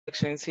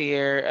sections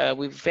here.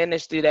 We've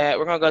finished through that.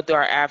 We're going to go through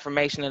our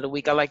affirmation of the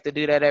week. I like to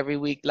do that every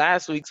week.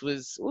 Last week's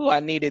was, I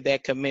needed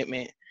that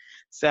commitment.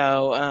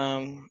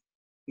 So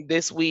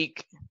this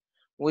week,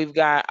 we've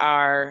got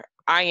our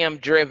I am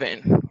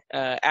driven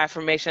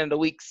affirmation of the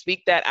week.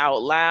 Speak that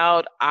out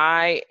loud.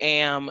 I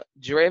am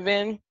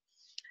driven.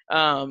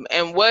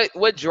 And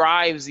what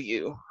drives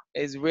you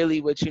is really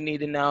what you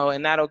need to know,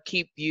 and that'll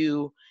keep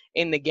you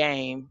in the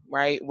game,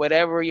 right?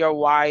 Whatever your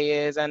why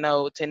is. I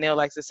know Tanil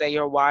likes to say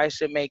your why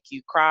should make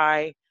you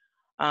cry.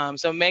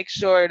 So make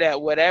sure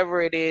that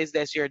whatever it is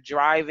that's your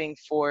driving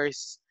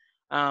force,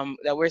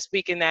 that we're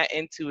speaking that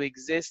into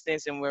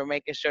existence, and we're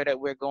making sure that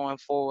we're going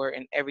forward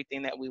in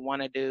everything that we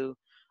want to do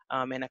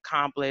and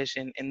accomplish,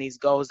 and these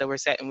goals that we're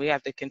setting. We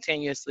have to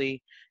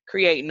continuously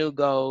create new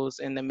goals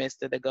in the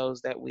midst of the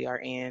goals that we are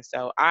in.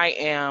 So I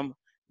am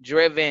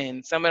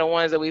driven. Some of the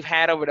ones that we've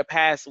had over the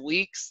past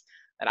weeks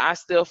that I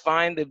still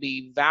find to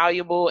be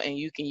valuable, and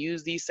you can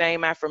use these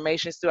same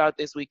affirmations throughout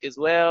this week as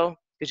well,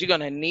 because you're going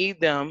to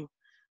need them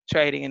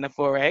trading in the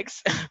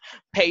Forex.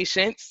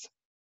 Patience.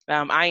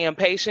 I am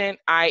patient.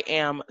 I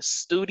am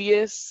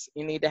studious.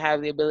 You need to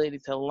have the ability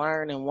to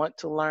learn and want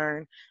to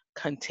learn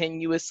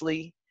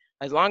continuously.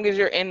 As long as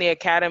you're in the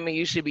academy,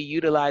 you should be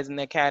utilizing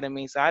the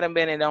academy. So I've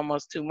been in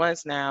almost 2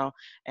 months now,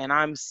 and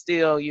I'm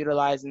still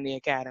utilizing the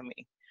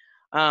academy.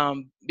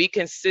 Be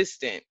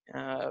consistent,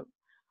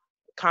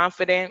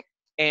 confident,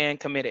 and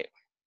committed.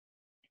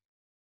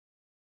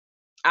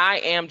 I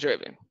am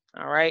driven.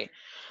 All right.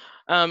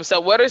 So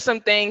what are some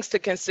things to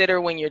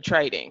consider when you're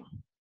trading?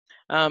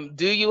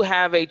 Do you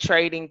have a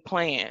trading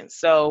plan?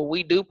 So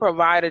we do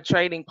provide a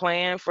trading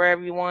plan for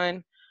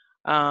everyone,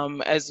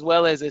 as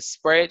well as a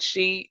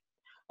spreadsheet.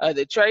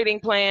 The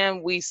trading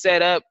plan we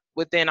set up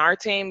within our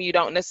team. You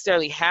don't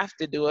necessarily have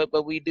to do it,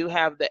 but we do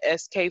have the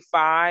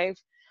SK5,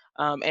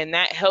 and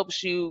that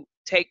helps you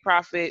take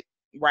profit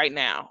right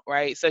now,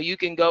 right? So you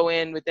can go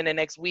in within the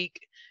next week,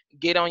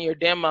 get on your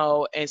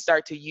demo, and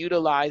start to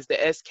utilize the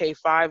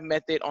SK5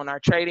 method on our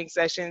trading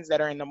sessions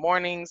that are in the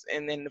mornings.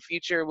 And in the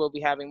future, we'll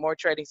be having more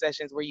trading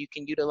sessions where you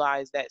can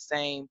utilize that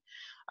same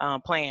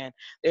plan.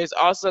 There's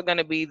also going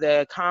to be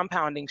the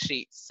compounding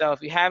sheets. So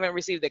if you haven't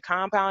received the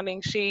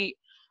compounding sheet,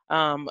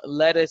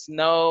 let us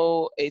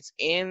know. It's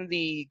in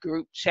the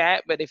group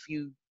chat, but if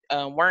you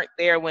weren't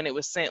there when it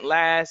was sent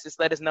last, just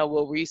let us know.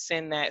 We'll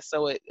resend that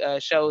so it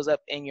shows up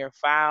in your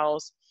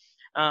files.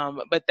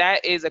 But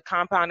that is a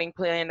compounding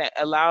plan that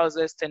allows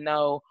us to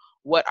know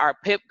what our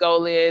PIP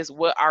goal is,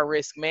 what our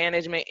risk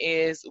management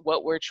is,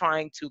 what we're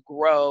trying to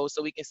grow,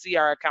 so we can see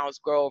our accounts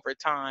grow over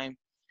time.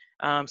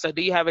 So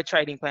do you have a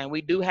trading plan?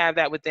 We do have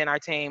that within our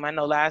team. I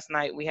know last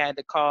night we had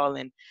the call,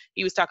 and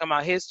he was talking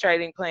about his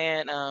trading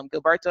plan,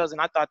 Gilberto's,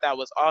 and I thought that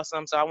was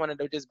awesome. So I wanted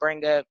to just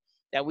bring up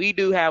that we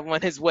do have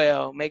one as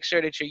well. Make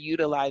sure that you're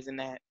utilizing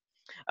that.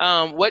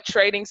 What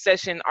trading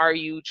session are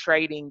you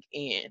trading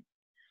in?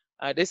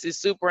 This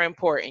is super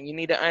important. You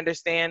need to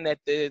understand that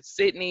the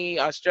Sydney,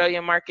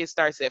 Australian market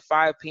starts at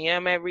 5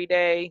 p.m. every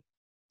day.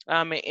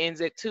 It ends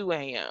at 2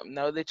 a.m.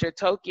 Know that your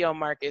Tokyo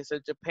market, so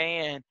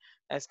Japan,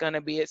 that's going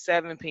to be at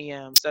 7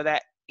 p.m. So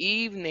that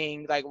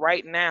evening, like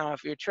right now,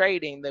 if you're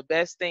trading, the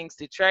best things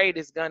to trade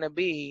is going to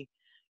be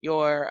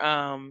your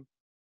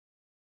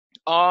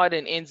AUD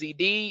and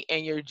NZD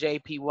and your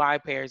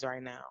JPY pairs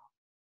right now.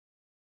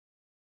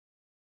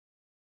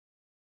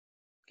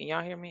 Can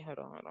y'all hear me? Hold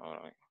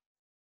on.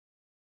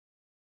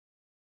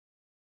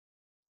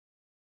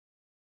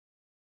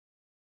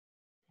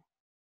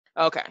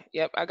 Okay,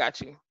 yep, I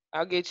got you.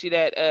 I'll get you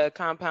that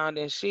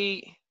compounding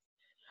sheet.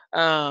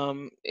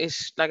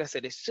 It's like I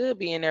said, it should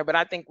be in there, but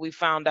I think we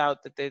found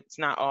out that it's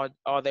not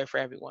all there for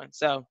everyone.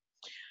 So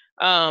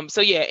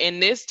yeah, in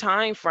this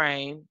time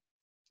frame,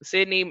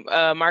 Sydney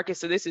market,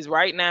 so this is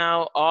right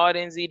now, AUD,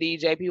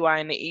 NZD,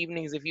 JPY in the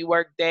evenings. If you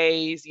work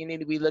days, you need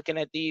to be looking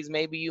at these.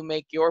 Maybe you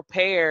make your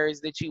pairs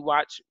that you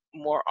watch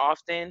more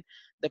often,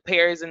 the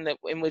pairs in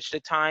which the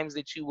times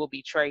that you will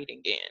be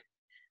trading in.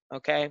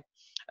 Okay.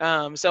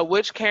 So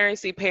which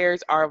currency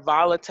pairs are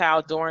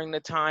volatile during the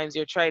times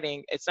you're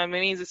trading? It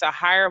means it's a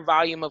higher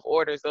volume of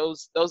orders.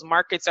 Those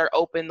markets are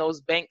open. Those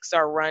banks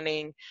are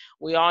running.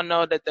 We all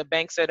know that the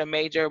banks are the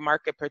major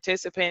market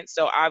participants.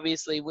 So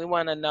obviously we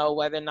want to know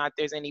whether or not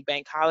there's any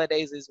bank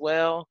holidays as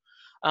well,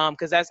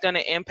 because that's going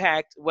to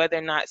impact whether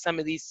or not some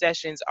of these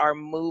sessions are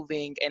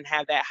moving and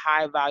have that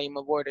high volume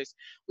of orders.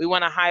 We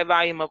want a high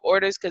volume of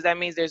orders because that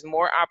means there's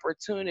more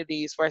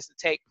opportunities for us to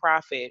take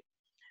profit.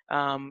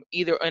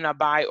 Either in a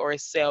buy or a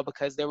sell,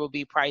 because there will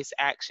be price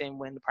action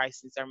when the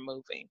prices are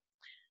moving.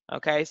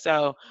 Okay,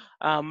 so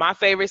my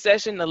favorite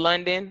session, the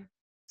London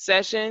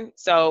session.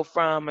 So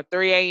from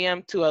 3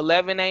 a.m. to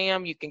 11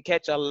 a.m., you can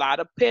catch a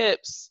lot of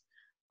pips.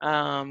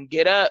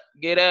 Get up.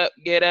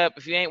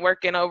 If you ain't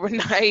working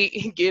overnight,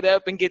 get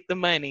up and get the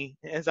money.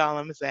 That's all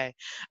I'm gonna say.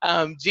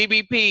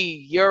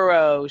 GBP,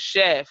 Euro,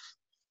 Chef.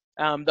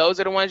 Those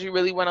are the ones you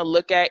really want to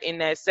look at in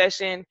that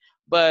session.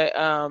 But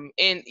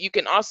and you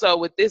can also,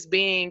 with this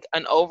being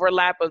an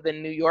overlap of the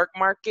New York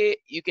market,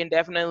 you can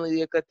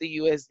definitely look at the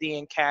USD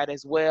and CAD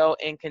as well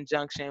in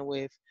conjunction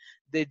with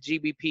the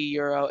GBP,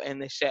 Euro,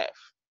 and the Chef.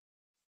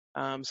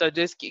 So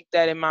just keep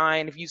that in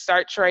mind. If you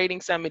start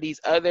trading some of these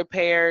other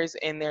pairs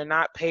and they're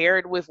not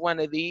paired with one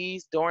of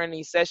these during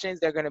these sessions,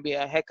 they're going to be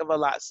a heck of a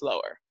lot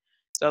slower.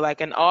 So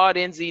like an odd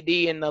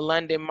NZD in the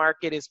London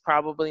market is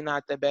probably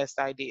not the best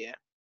idea,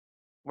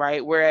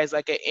 right? Whereas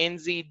like a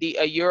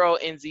Euro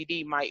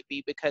NZD might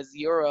be, because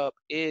Europe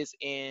is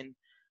in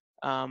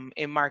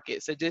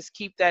market. So just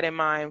keep that in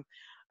mind.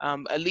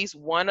 At least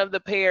one of the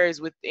pairs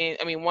within,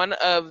 one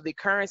of the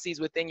currencies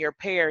within your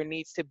pair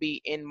needs to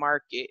be in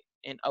market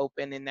and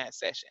open in that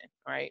session,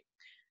 right?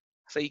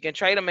 So you can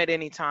trade them at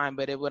any time,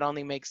 but it would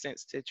only make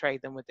sense to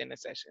trade them within the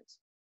sessions.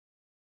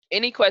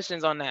 Any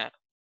questions on that?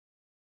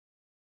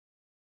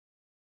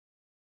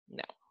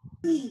 No.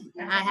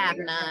 I have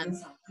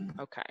none.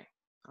 Okay.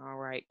 All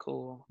right,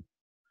 cool.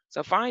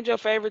 So find your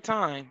favorite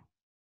time.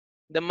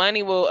 The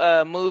money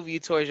will move you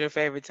towards your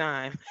favorite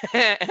time.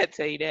 I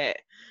tell you that.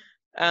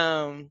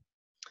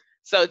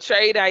 So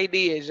trade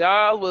ideas,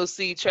 y'all will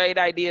see trade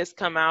ideas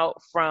come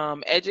out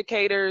from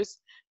educators.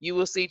 You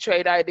will see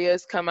trade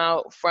ideas come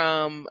out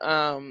from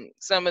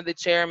some of the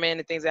chairmen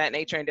and things of that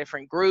nature in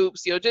different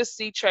groups. You'll just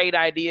see trade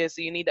ideas,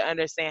 so you need to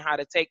understand how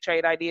to take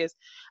trade ideas.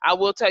 I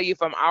will tell you,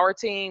 from our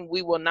team,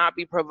 we will not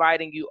be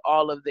providing you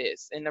all of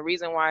this. And the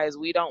reason why is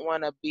we don't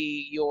want to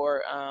be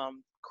your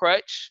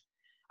crutch,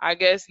 I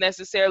guess,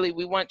 necessarily.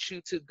 We want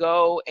you to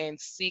go and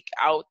seek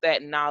out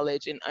that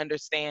knowledge and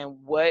understand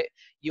what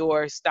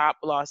your stop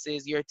loss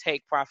is, your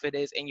take profit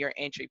is, and your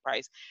entry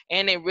price.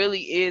 And it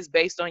really is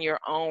based on your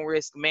own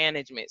risk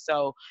management.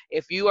 So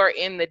if you are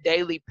in the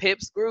daily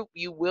pips group,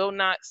 you will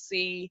not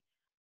see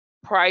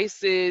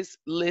prices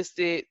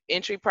listed,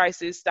 entry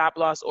prices, stop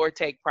loss, or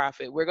take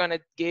profit. We're going to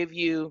give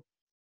you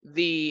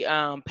the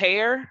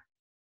pair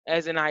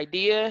as an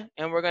idea,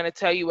 and we're going to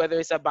tell you whether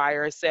it's a buy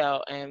or a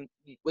sell. And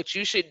what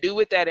you should do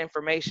with that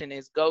information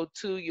is go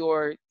to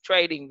your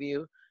trading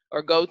view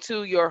or go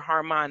to your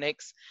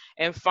harmonics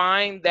and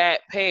find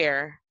that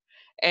pair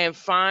and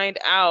find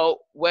out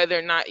whether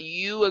or not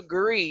you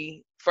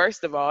agree,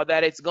 first of all,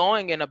 that it's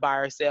going in a buy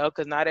or sell,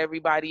 because not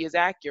everybody is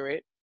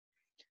accurate.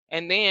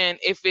 And then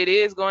if it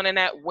is going in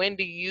that, when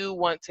do you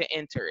want to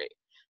enter it?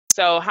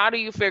 So how do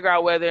you figure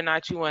out whether or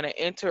not you want to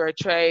enter a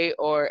trade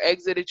or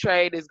exit a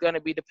trade is going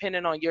to be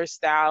dependent on your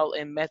style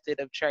and method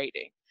of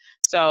trading.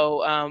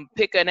 So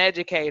pick an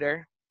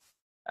educator,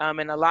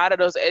 and a lot of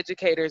those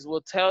educators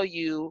will tell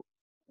you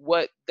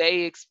what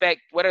they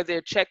expect, what are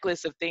their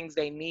checklists of things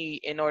they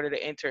need in order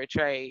to enter a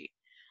trade.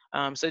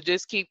 So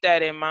just keep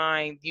that in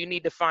mind. You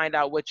need to find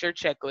out what your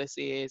checklist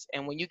is.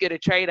 And when you get a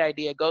trade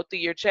idea, go through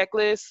your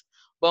checklist.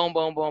 Boom,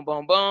 boom, boom,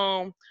 boom,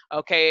 boom.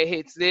 Okay, it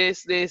hits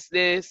this, this,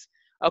 this.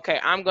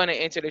 Okay, I'm going to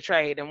enter the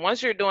trade. And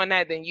once you're doing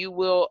that, then you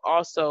will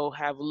also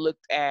have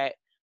looked at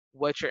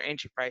what your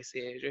entry price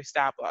is, your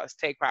stop loss,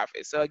 take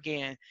profit. So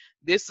again,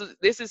 this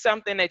is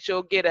something that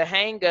you'll get a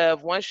hang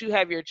of once you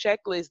have your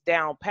checklist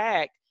down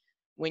packed.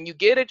 When you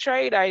get a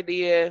trade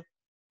idea,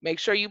 make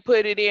sure you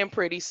put it in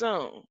pretty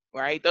soon,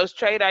 right? Those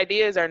trade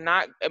ideas are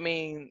not,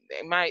 they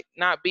might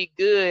not be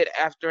good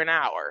after an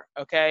hour,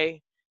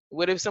 okay?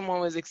 What if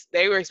someone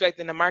they were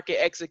expecting the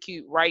market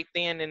execute right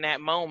then in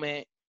that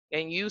moment,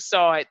 and you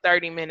saw it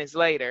 30 minutes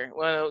later?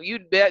 Well, you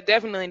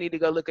definitely need to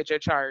go look at your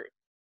chart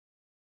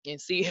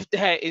and see if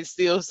that is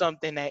still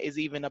something that is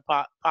even a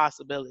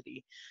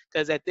possibility.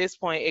 Because at this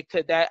point,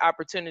 that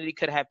opportunity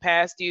could have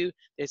passed you.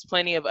 There's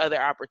plenty of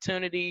other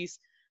opportunities.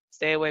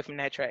 Stay away from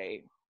that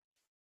trade.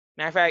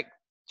 Matter of fact,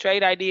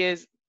 trade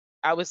ideas,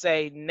 I would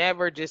say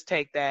never just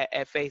take that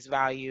at face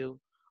value.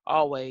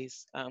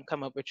 Always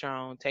come up with your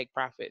own take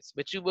profits,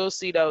 but you will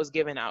see those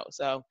given out.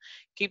 So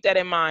keep that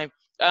in mind.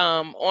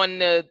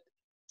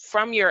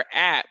 From your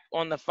app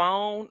on the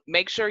phone,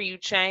 make sure you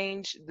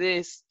change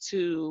this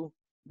to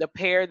the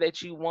pair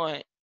that you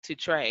want to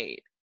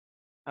trade.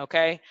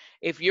 Okay,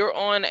 if you're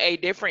on a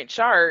different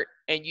chart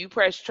and you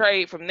press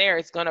trade from there,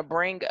 it's going to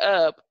bring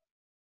up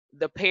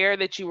the pair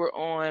that you were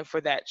on for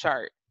that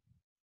chart.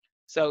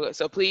 So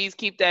please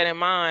keep that in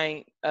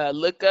mind.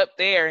 Look up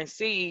there and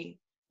see,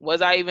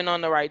 was I even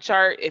on the right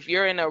chart? If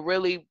you're in a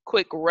really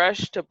quick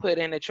rush to put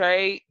in a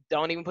trade,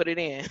 don't even put it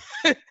in.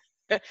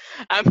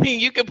 I mean,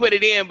 you can put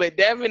it in, but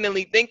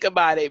definitely think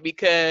about it,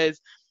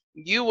 because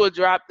you will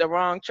drop the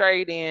wrong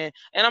trade in.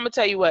 And I'm going to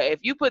tell you what, if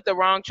you put the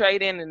wrong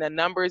trade in and the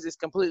numbers is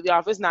completely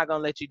off, it's not going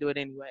to let you do it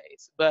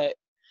anyways. But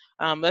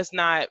let's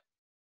not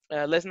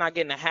get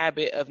in the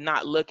habit of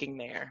not looking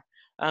there.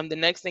 The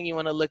next thing you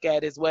want to look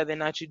at is whether or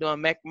not you're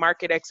doing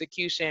market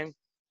execution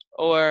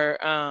or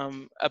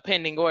a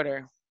pending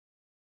order.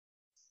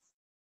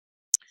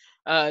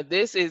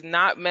 This is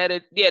not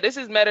this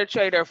is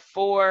MetaTrader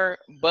 4,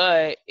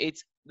 but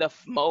it's the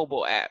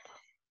mobile app.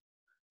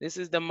 This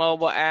is the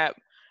mobile app,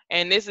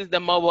 and this is the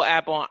mobile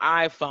app on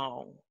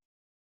iPhone.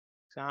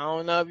 So I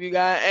don't know if you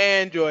got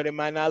Android, it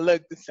might not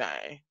look the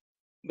same,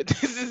 but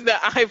this is the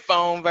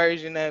iPhone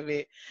version of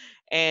it.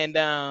 And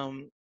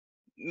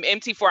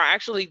MT4,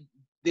 actually,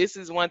 this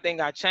is one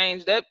thing I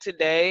changed up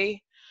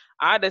today.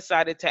 I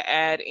decided to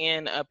add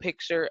in a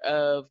picture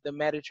of the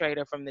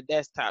MetaTrader from the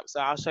desktop. So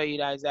I'll show you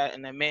guys that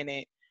in a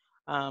minute.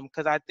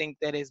 because I think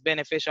that it's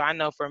beneficial. I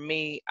know for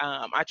me,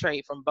 I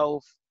trade from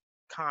both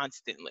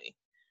constantly.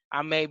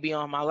 I may be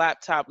on my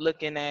laptop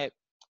looking at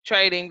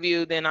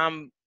TradingView, then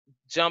I'm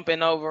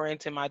jumping over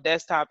into my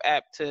desktop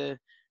app to,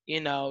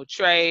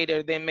 trade,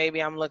 or then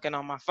maybe I'm looking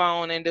on my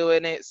phone and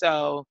doing it.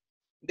 So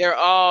they're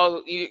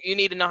all, you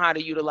need to know how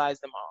to utilize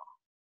them all.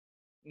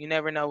 You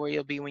never know where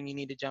you'll be when you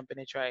need to jump in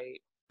and trade.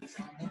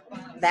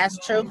 That's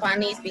true,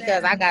 Quanice,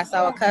 because I got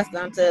so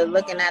accustomed to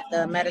looking at the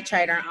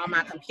MetaTrader on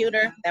my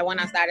computer that when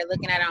I started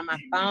looking at it on my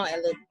phone,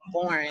 it looked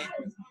boring.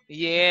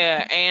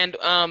 Yeah, and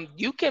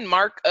you can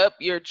mark up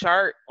your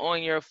chart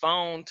on your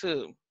phone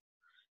too.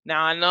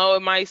 Now I know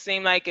it might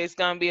seem like it's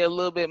gonna be a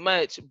little bit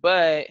much,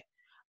 but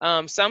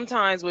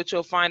sometimes what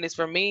you'll find is,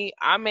 for me,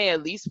 I may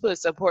at least put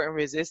support and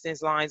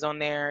resistance lines on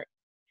there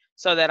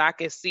so that I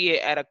can see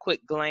it at a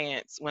quick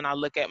glance when I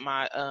look at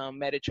my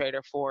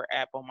MetaTrader 4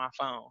 app on my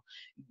phone.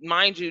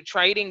 Mind you,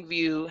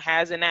 TradingView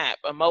has an app,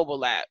 a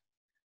mobile app.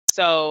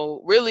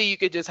 So really, you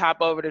could just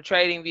hop over to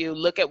TradingView,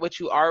 look at what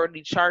you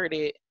already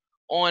charted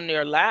on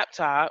your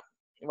laptop,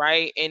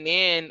 right, and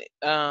then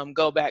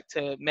go back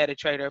to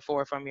MetaTrader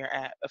 4 from your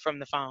app, from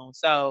the phone.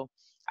 So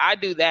I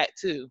do that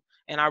too,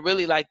 and I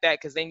really like that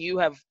because then you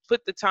have put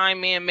the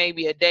time in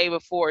maybe a day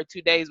before or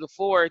 2 days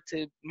before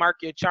to mark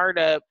your chart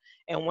up,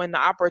 and when the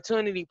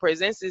opportunity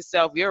presents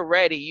itself, you're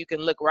ready. You can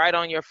look right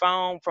on your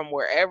phone from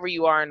wherever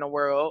you are in the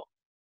world,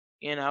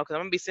 because I'm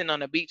gonna be sitting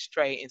on the beach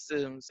trading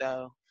soon, so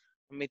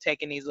I'm gonna be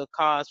taking these little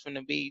calls from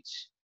the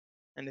beach.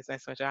 And this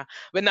ain't so y'all,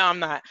 but no, I'm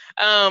not.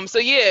 So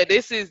yeah,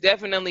 this is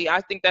definitely.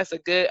 I think that's a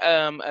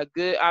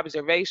good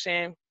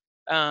observation.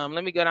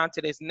 Let me go down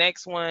to this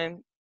next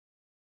one.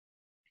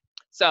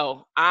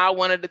 So I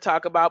wanted to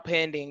talk about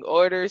pending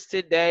orders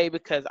today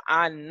because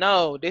I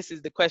know this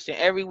is the question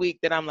every week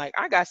that I'm like,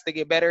 I got to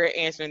get better at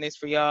answering this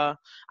for y'all.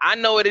 I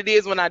know what it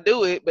is when I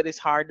do it, but it's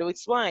hard to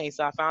explain.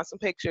 So I found some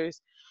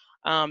pictures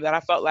that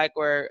I felt like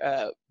were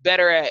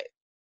better at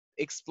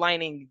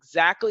explaining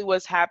exactly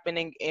what's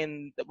happening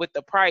with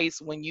the price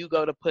when you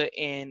go to put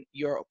in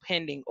your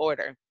pending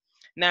order.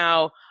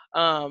 Now,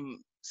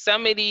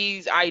 some of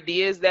these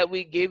ideas that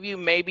we give you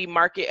may be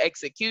market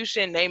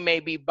execution. They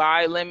may be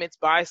buy limits,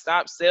 buy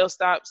stops, sell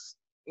stops.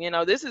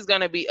 This is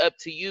going to be up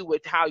to you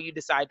with how you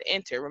decide to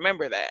enter.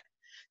 Remember that.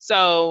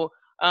 So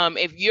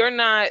if you're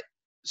not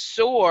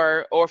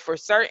sure or for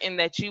certain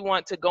that you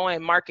want to go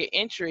in market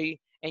entry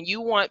and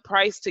you want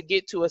price to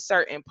get to a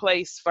certain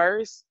place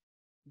first,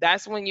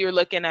 that's when you're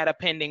looking at a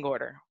pending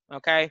order,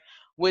 okay?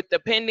 With the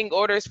pending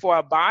orders for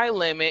a buy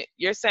limit,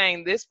 you're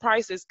saying this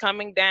price is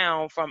coming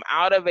down from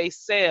out of a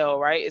sale,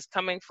 right? It's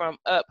coming from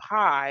up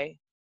high,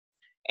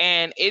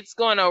 and it's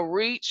going to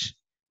reach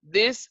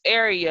this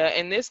area,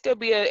 and this could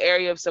be an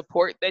area of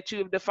support that you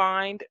have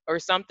defined or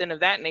something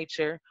of that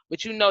nature,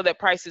 but you know that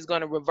price is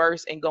going to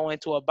reverse and go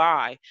into a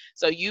buy.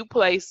 So you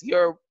place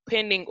your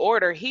pending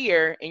order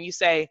here, and you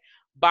say,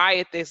 buy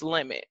at this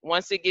limit.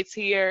 Once it gets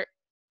here,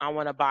 I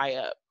want to buy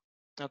up.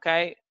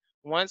 Okay,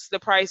 once the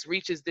price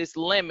reaches this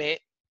limit,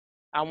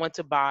 I want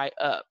to buy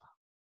up.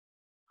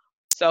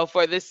 So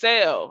for the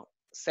sale,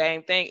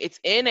 same thing. It's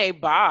in a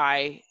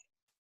buy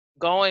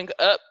going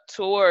up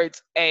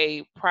towards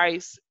a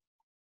price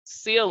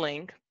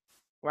ceiling,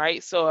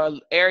 right? So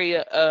an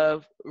area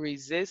of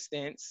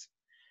resistance.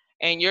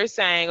 And you're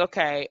saying,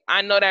 okay,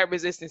 I know that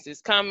resistance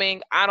is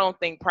coming. I don't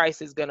think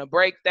price is going to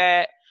break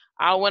that.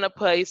 I want to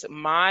place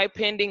my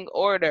pending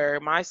order,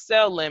 my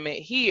sell limit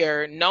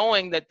here,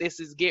 knowing that this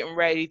is getting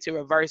ready to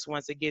reverse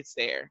once it gets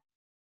there.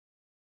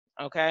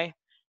 Okay,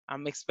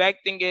 I'm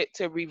expecting it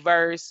to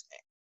reverse,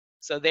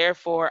 so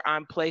therefore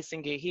I'm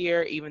placing it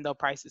here even though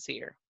price is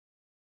here.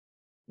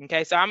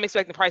 Okay, so I'm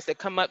expecting price to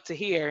come up to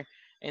here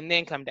and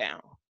then come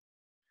down.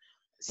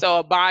 So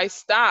a buy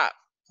stop,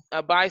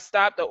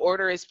 the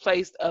order is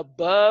placed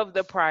above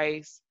the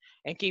price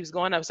and keeps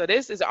going up. So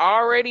this is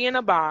already in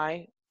a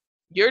buy.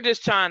 You're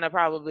just trying to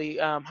probably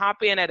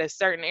hop in at a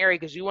certain area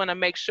because you want to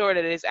make sure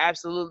that it's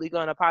absolutely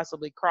going to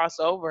possibly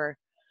cross over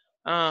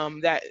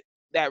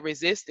that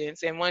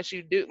resistance. And once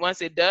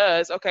it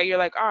does, okay, you're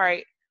like, all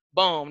right,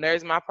 boom,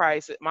 there's my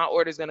price. My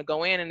order is going to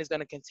go in and it's going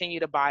to continue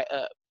to buy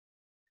up.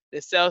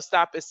 The sell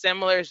stop is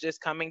similar, it's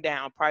just coming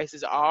down. Price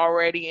is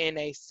already in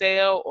a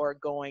sell or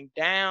going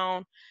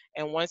down.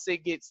 And once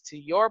it gets to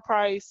your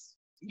price,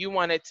 you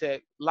want it to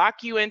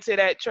lock you into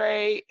that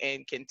trade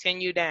and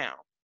continue down.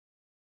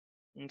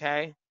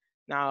 Okay.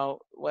 Now,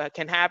 what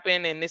can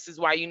happen, and this is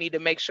why you need to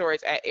make sure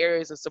it's at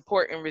areas of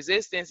support and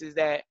resistance, is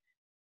that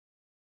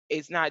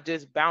it's not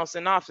just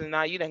bouncing off. So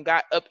now you done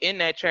got up in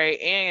that trade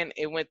and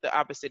it went the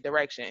opposite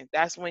direction.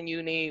 That's when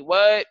you need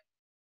what?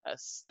 A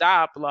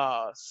stop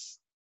loss.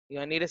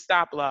 You're gonna need a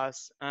stop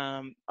loss.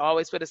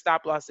 Always put a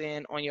stop loss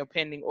in on your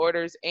pending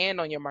orders and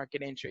on your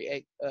market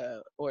entry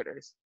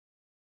orders.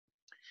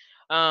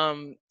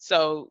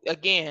 So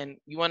again,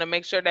 you want to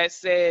make sure that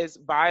says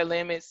buy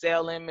limit,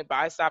 sell limit,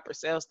 buy stop, or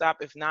sell stop.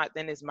 If not,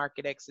 then it's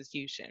market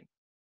execution.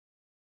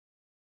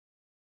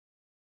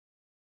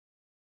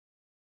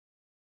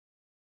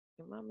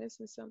 Am I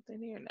missing something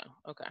here?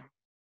 No. Okay.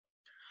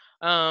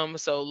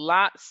 So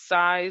lot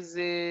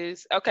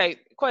sizes. Okay,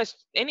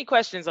 any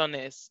questions on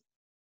this?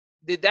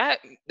 Did that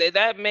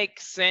make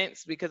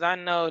sense? Because I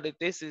know that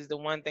this is the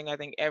one thing I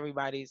think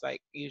everybody's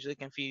like usually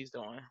confused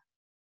on.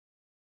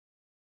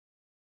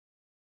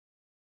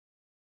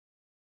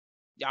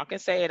 Y'all can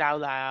say it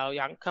out loud.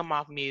 Y'all can come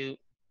off mute.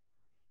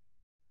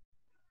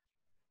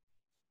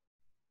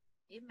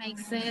 It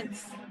makes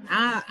sense.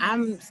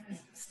 I'm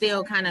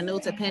still kind of new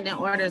to pending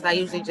orders. I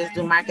usually just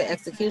do market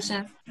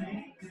execution,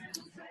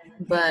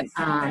 but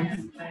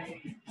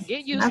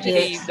Get used to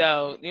these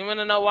though. You want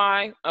to know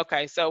why?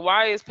 Okay, so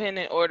why is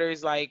pending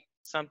orders like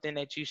something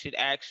that you should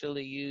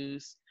actually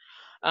use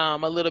a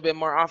little bit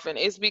more often?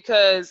 It's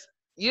because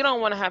you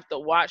don't want to have to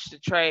watch the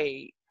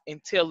trade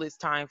until it's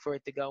time for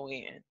it to go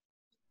in.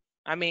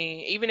 I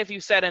mean, even if you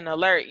set an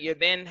alert, you're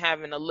then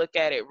having to look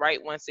at it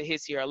right once it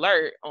hits your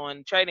alert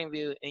on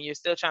TradingView, and you're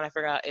still trying to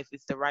figure out if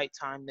it's the right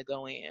time to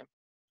go in.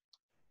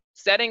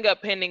 Setting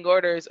up pending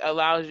orders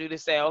allows you to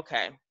say,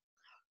 okay,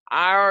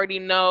 I already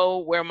know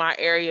where my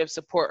area of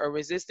support or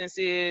resistance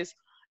is,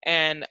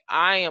 and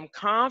I am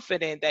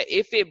confident that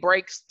if it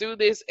breaks through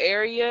this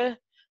area,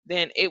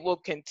 then it will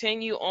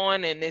continue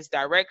on in this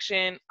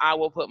direction. I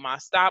will put my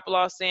stop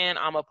loss in,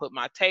 I'm gonna put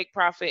my take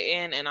profit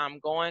in, and I'm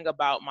going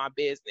about my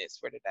business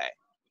for the day.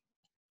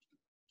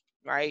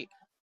 Right?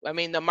 I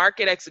mean, the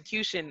market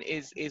execution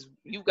is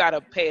you got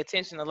to pay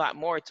attention a lot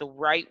more to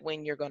right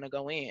when you're going to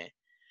go in.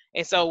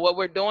 And so what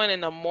we're doing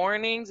in the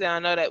mornings, and I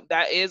know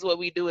that is what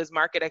we do, is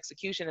market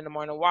execution in the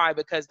morning. Why?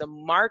 Because the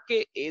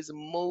market is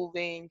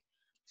moving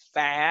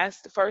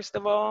fast, first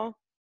of all.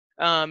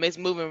 It's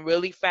moving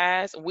really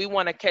fast. We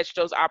want to catch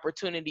those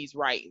opportunities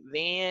right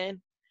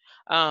then.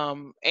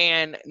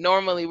 And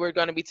normally we're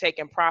going to be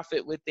taking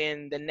profit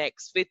within the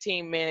next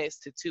 15 minutes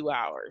to 2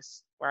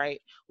 hours,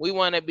 right? We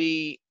want to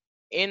be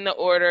in the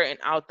order and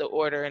out the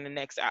order in the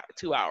next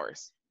 2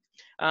 hours.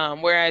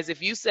 Whereas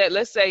if you said,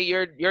 let's say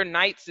your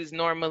nights is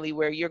normally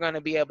where you're going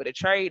to be able to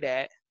trade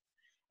at,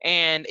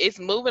 and it's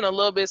moving a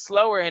little bit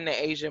slower in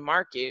the Asian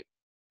market,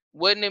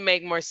 wouldn't it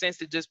make more sense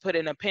to just put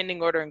in a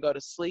pending order and go to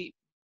sleep,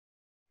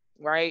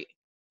 right?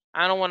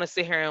 I don't want to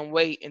sit here and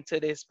wait until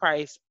this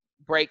price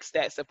breaks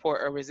that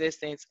support or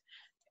resistance.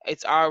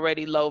 It's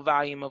already low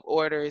volume of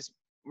orders,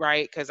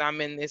 right? Because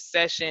I'm in this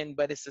session,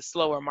 but it's a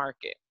slower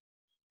market.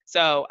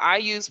 So I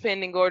use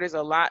pending orders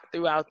a lot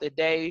throughout the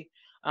day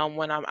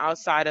when I'm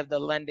outside of the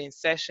London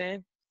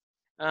session,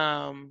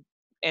 and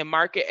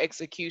market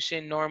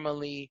execution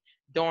normally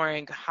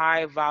during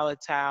high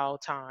volatile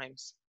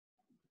times.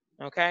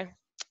 Okay,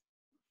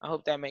 I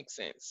hope that makes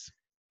sense.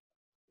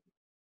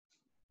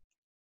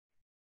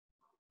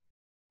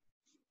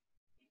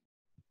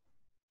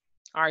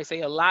 All right, so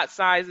your lot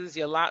sizes.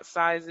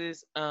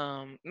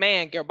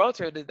 Man,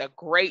 Gerboto did a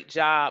great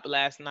job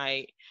last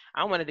night.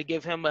 I wanted to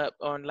give him up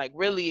on like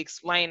really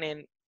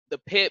explaining the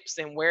pips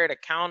and where to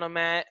count them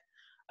at.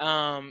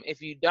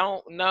 If you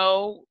don't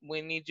know,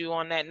 we need you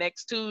on that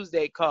next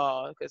Tuesday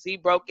call because he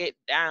broke it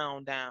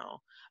down.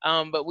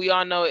 But we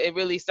all know it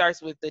really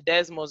starts with the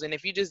decimals, and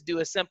if you just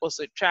do a simple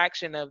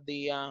subtraction of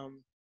the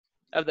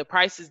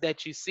prices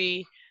that you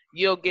see,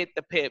 you'll get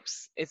the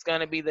pips. It's going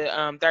to be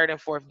the third and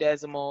fourth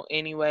decimal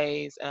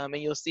anyways, and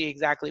you'll see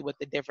exactly what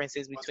the difference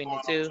is between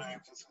the two.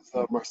 What's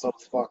up,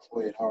 Marcellus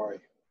Foxwade? How are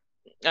you?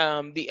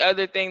 The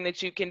other thing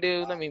that you can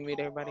do, let me mute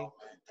everybody.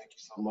 Thank you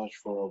so much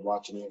for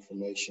watching the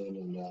information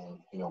and,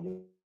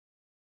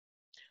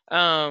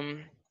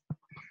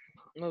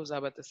 what was I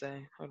about to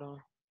say? Hold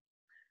on.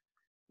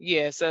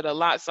 Yeah, so the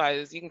lot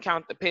sizes, you can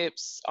count the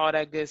pips, all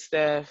that good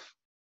stuff.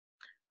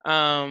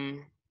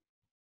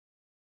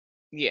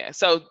 Yeah,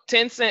 so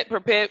 10 cent per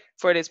pip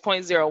for this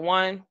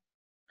 0.01,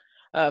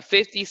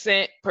 50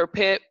 cent per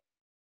pip,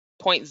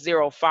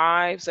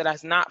 0.05. So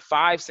that's not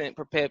 5 cent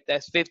per pip,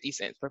 that's 50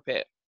 cents per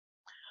pip.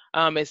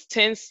 It's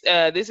 10,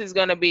 this is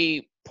gonna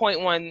be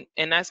 0.1,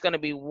 and that's gonna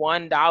be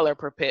 $1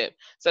 per pip.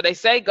 So they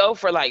say go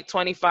for like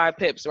 25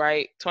 pips,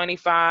 right?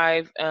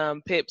 25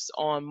 pips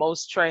on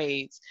most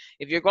trades.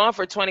 If you're going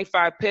for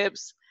 25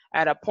 pips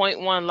at a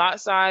 0.1 lot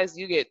size,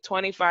 you get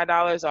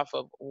 $25 off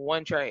of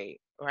one trade,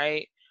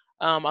 right?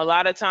 A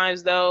lot of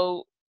times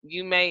though,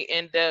 you may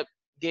end up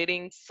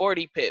getting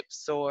 40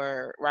 pips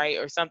or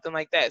something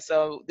like that.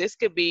 So this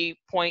could be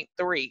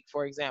 0.3,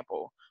 for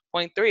example.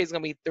 0.3 is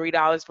going to be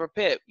 $3 per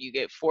pip. You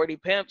get 40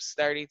 pips,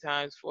 30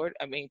 times 40.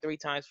 I mean, 3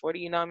 times 40.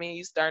 You know what I mean?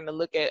 You're starting to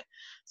look at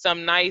a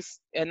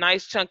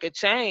nice chunk of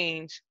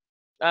change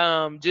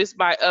just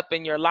by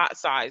upping your lot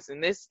size.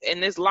 And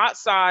this lot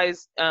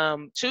size,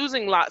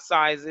 choosing lot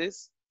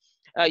sizes,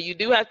 you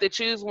do have to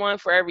choose one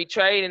for every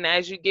trade. And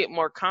as you get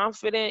more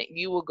confident,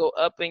 you will go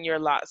up in your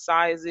lot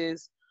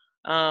sizes,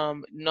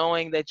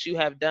 knowing that you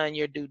have done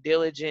your due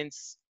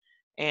diligence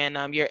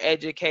and your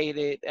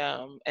educated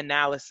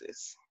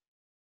analysis.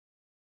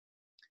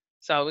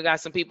 So we got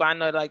some people I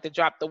know that like to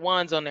drop the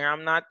ones on there.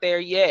 I'm not there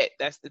yet.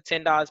 That's the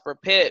 $10 per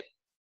pip.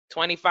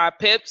 25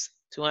 pips,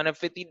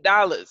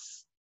 $250.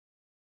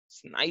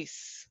 It's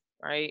nice,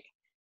 right?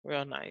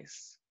 Real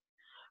nice.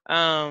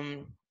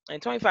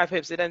 And 25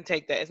 pips, it doesn't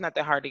take that. It's not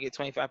that hard to get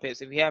 25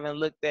 pips. If you haven't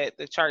looked at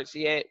the charts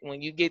yet,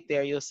 when you get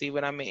there, you'll see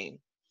what I mean.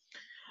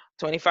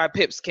 25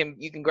 pips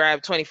you can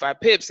grab 25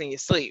 pips in your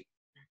sleep.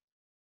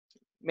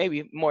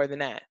 Maybe more than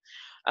that.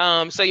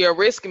 So your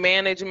risk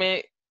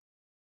management,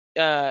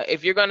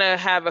 if you're gonna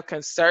have a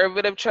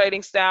conservative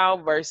trading style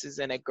versus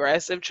an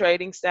aggressive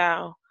trading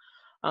style,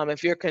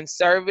 if you're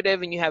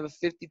conservative and you have a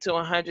 $50 to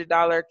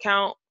 $100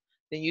 account,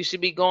 then you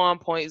should be going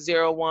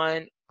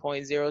 0.01,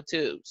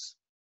 0.02s.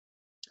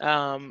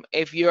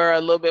 If you're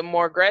a little bit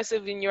more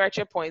aggressive and you're at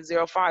your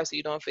 0.05, so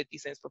you're doing 50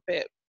 cents per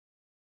pip,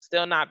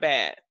 still not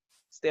bad.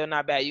 Still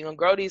not bad. You're gonna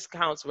grow these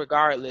accounts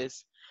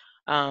regardless,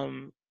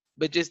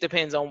 but just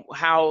depends on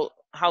how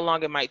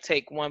long it might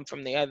take one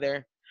from the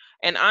other.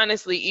 And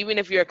honestly, even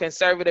if you're a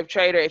conservative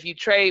trader, if you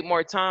trade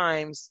more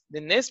times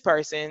than this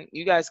person,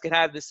 you guys could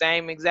have the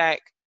same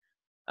exact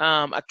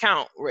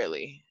account,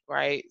 really,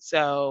 right?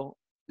 So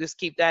just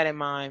keep that in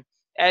mind.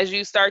 As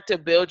you start to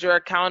build your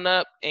account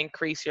up,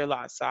 increase your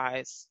lot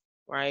size,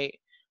 right?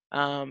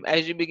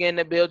 As you begin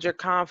to build your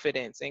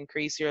confidence,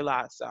 increase your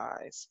lot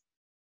size.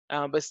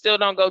 But still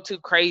don't go too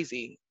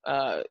crazy.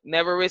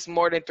 Never risk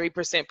more than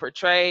 3% per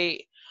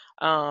trade.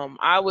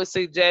 I would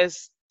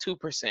suggest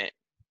 2%.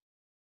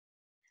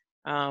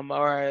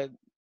 Or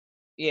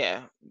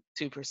yeah,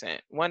 2%.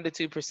 1 to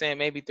 2%,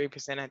 maybe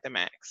 3% at the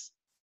max.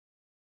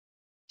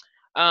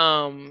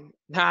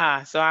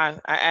 So I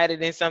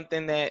added in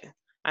something that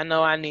I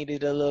know I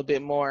needed a little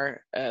bit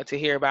more to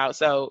hear about.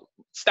 So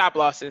stop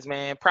losses,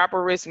 man.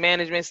 Proper risk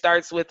management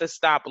starts with a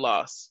stop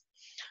loss.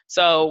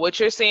 So what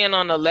you're seeing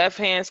on the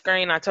left-hand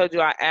screen, I told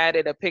you I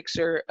added a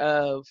picture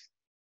of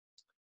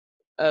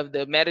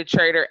the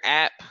MetaTrader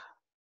app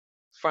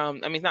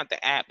from, I mean, not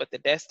the app, but the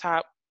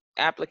desktop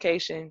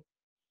application.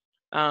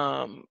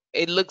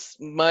 It looks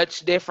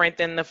much different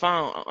than the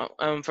phone,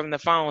 from the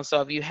phone.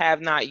 So if you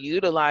have not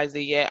utilized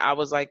it yet, I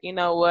was like, you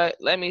know what?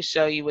 Let me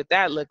show you what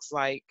that looks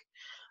like.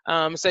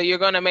 So you're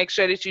going to make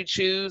sure that you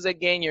choose,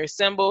 again, your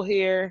symbol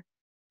here.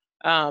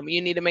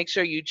 You need to make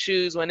sure you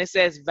choose, when it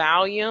says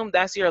volume,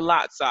 that's your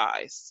lot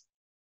size.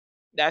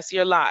 That's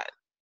your lot.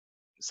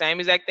 Same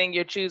exact thing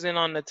you're choosing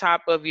on the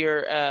top of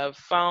your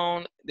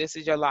phone. This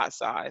is your lot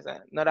size. I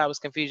know that was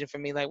confusion for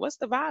me. Like, what's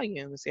the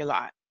volume? It's your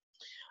lot.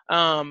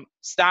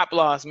 Stop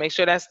loss. Make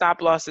sure that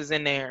stop loss is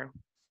in there.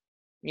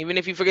 Even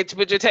if you forget to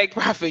put your take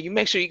profit, you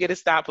make sure you get a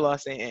stop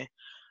loss in.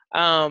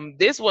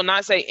 This will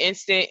not say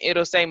instant,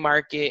 it'll say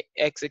market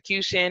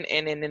execution,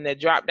 and then in the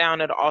drop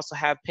down it'll also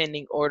have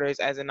pending orders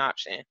as an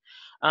option.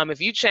 If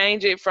you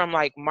change it from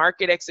like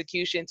market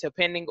execution to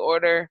pending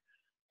order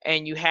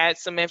and you had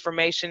some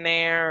information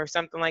there or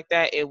something like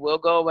that, it will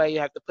go away. You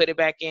have to put it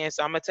back in.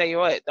 So I'm gonna tell you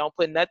what, don't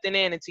put nothing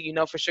in until you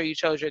know for sure you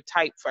chose your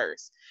type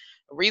first.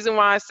 The reason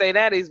why I say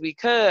that is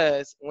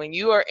because when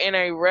you are in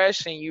a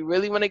rush and you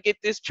really want to get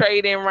this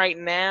trade in right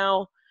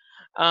now,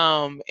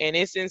 and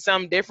it's in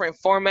some different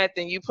format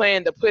than you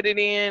plan to put it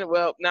in,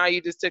 well, now you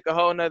just took a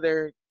whole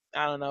nother,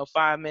 I don't know,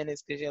 5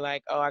 minutes because you're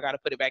like, oh, I got to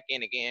put it back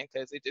in again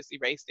because it just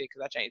erased it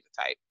because I changed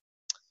the type.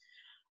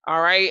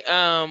 All right.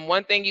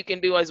 One thing you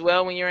can do as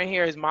well when you're in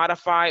here is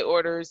modify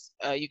orders.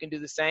 You can do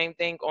the same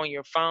thing on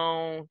your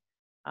phone.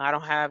 I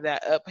don't have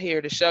that up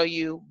here to show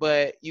you,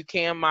 but you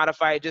can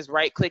modify it. Just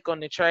right click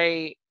on the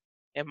trade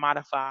and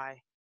modify.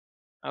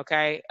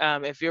 Okay.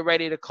 If you're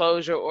ready to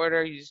close your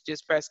order, you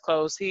just press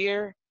close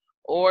here,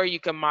 or you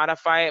can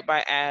modify it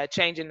by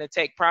changing the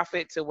take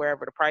profit to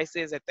wherever the price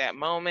is at that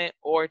moment,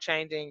 or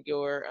changing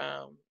your,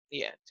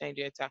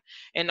 changing your time.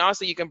 And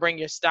also you can bring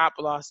your stop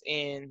loss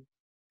in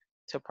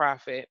to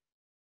profit.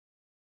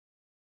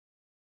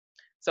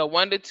 So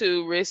 1 to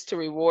 2 risk to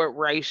reward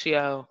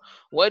ratio.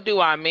 What do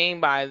I mean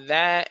by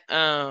that?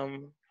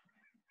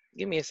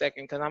 Give me a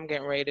second because I'm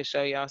getting ready to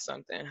show y'all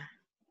something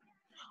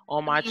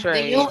on my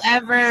trade.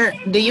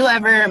 Do you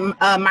ever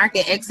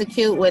market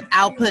execute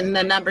without putting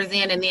the numbers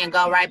in and then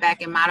go right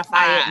back and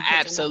modify it? I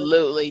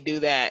absolutely do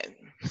that.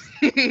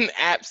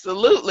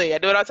 Absolutely. I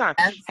do it all the time.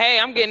 Hey,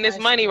 I'm getting this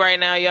money right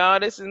now, y'all.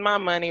 This is my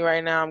money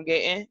right now I'm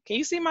getting. Can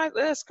you see my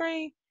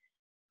screen?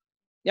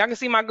 Y'all can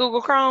see my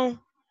Google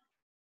Chrome?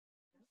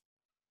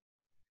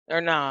 Or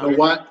no?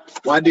 So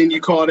why didn't you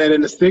call that in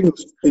the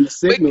signals?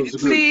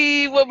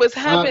 See what was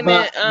happening.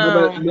 I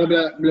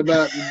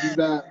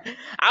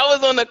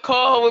was on the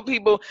call with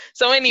people.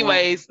 So,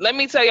 anyways, let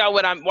me tell y'all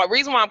what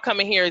reason why I'm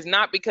coming here is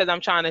not because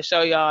I'm trying to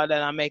show y'all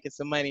that I'm making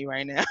some money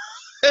right now,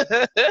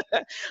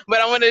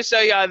 but I want to show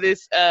y'all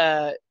this.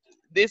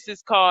 This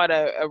is called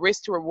a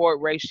risk to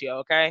reward ratio.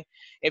 Okay,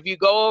 if you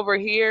go over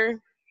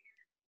here.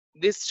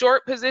 This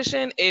short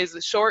position is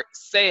a short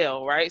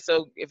sale, right?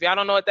 So if y'all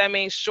don't know what that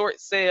means, short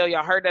sale,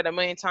 y'all heard that a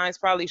million times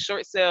probably.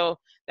 Short sale,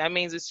 that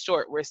means it's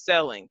short, we're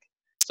selling.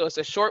 So it's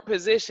a short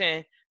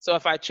position. So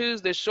if I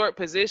choose the short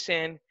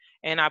position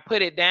and I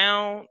put it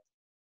down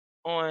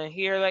on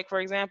here, like for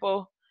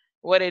example,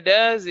 what it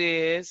does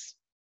is,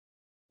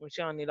 which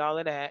you don't need all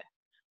of that.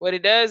 What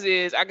it does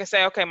is I can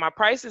say, okay, my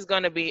price is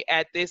gonna be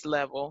at this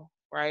level,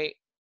 right?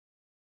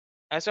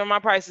 That's where my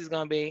price is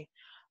gonna be.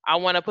 I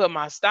want to put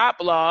my stop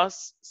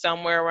loss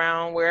somewhere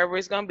around wherever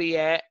it's going to be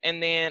at,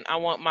 and then I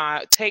want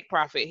my take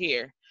profit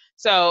here.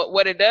 So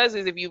what it does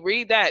is, if you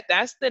read that,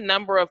 that's the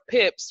number of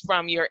pips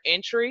from your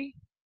entry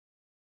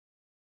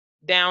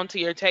down to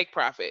your take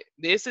profit.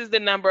 This is the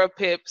number of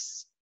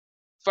pips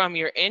from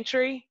your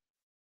entry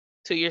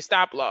to your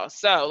stop loss.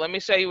 So let me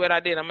show you what I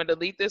did. I'm going to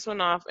delete this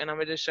one off, and I'm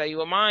going to just show you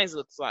what mine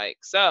looks like.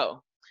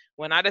 So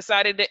when I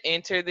decided to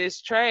enter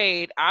this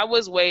trade, I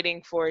was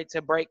waiting for it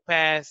to break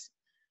past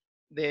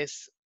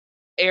this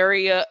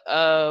area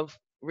of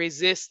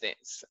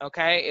resistance.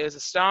 Okay, it was a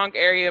strong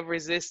area of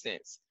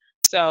resistance.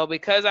 So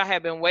because I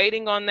have been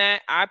waiting on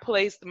that, I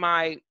placed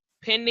my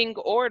pending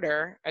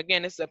order.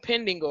 Again, it's a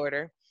pending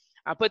order.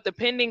 I put the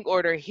pending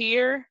order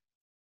here,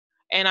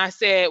 and I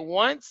said,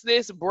 once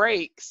this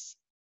breaks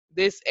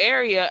this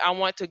area, I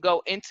want to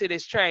go into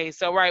this trade.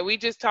 So right, we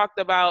just talked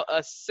about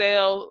a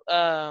sell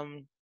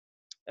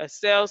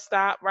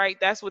stop, right?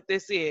 That's what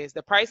this is.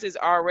 The price is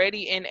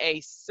already in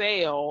a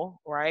sale,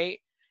 right?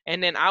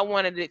 And then I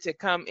wanted it to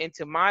come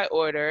into my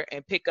order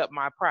and pick up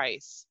my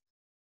price.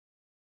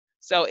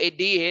 So it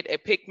did.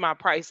 It picked my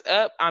price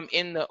up. I'm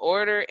in the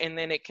order, and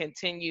then it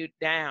continued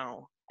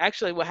down.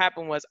 Actually, what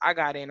happened was I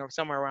got in, or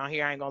somewhere around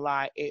here, I ain't gonna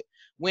lie. It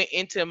went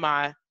into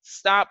my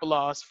stop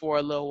loss for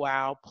a little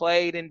while,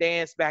 played and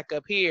danced back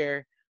up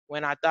here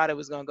when I thought it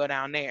was gonna go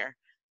down there.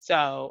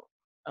 So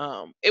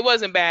it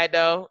wasn't bad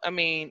though. I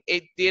mean,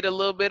 it did a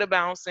little bit of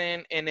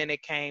bouncing, and then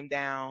it came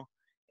down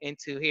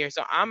into here.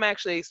 So I'm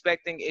actually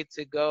expecting it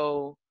to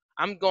go,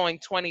 I'm going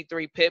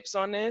 23 pips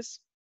on this.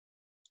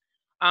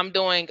 I'm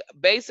doing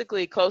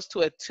basically close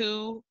to a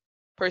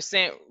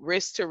 2%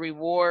 risk to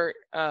reward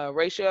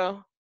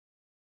ratio,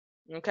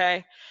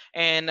 okay,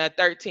 and a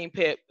 13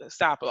 pip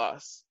stop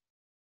loss.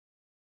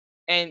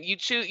 And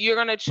you're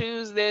gonna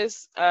choose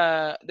this.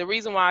 The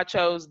reason why I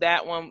chose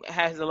that one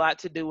has a lot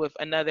to do with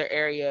another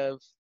area of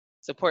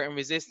support and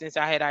resistance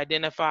I had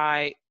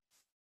identified,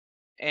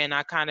 and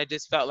I kind of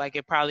just felt like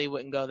it probably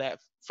wouldn't go that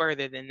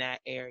further than that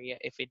area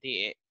if it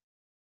did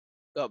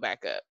go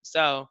back up.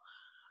 So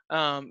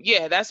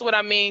yeah, that's what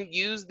I mean.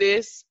 Use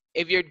this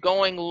if you're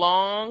going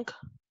long,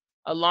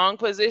 a long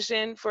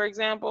position, for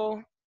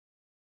example,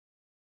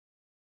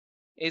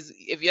 is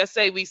if let's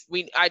say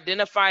we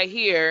identify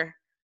here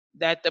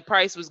that the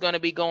price was going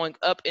to be going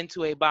up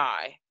into a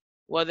buy.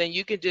 Well, then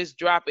you could just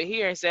drop it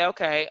here and say,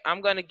 okay,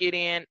 I'm going to get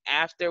in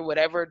after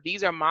whatever.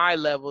 These are my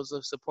levels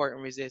of support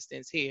and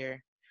resistance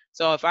here.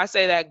 So if I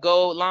say that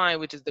gold line,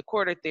 which is the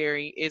quarter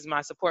theory, is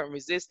my support and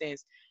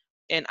resistance,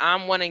 and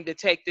I'm wanting to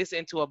take this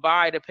into a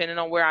buy, depending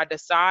on where I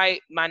decide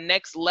my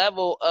next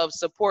level of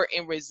support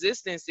and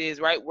resistance is,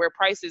 right, where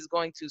price is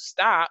going to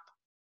stop,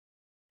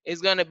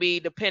 is going to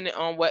be dependent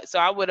on what. So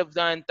I would have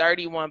done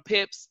 31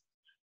 pips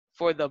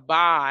for the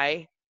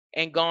buy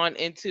and gone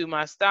into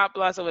my stop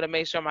loss. I would have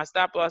made sure my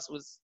stop loss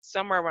was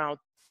somewhere around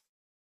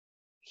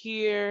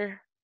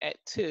here at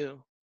 2.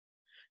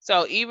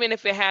 So even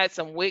if it had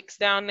some wicks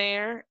down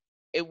there,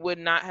 it would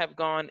not have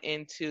gone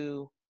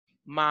into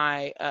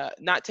my,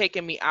 not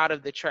taking me out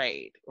of the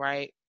trade,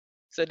 right?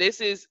 So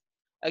this is,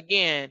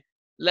 again,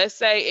 let's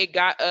say it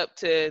got up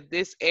to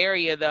this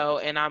area though,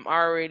 and I'm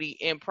already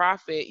in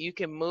profit, you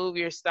can move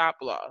your stop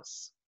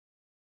loss.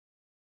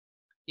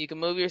 You can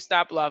move your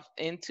stop loss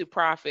into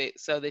profit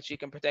so that you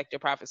can protect your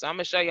profit. So I'm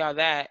gonna show y'all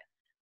that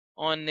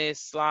on this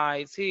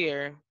slides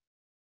here.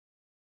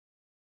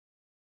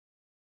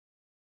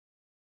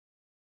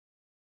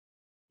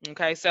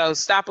 Okay, so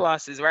stop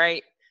losses,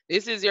 right?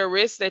 This is your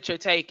risk that you're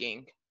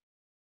taking.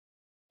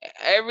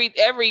 Every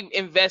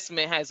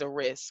investment has a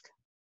risk.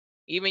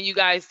 Even you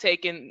guys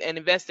taking and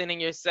investing in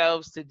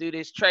yourselves to do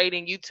this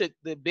trading, you took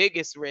the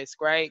biggest risk,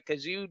 right?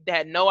 Because you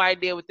had no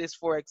idea what this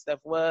Forex stuff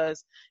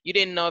was. You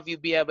didn't know if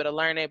you'd be able to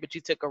learn it, but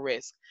you took a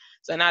risk.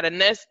 So now the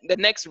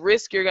next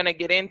risk you're gonna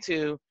get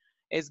into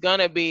is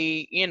gonna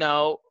be, you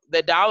know,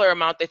 the dollar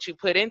amount that you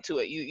put into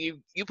it.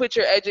 You put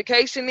your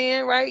education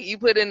in, right? You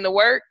put in the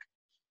work,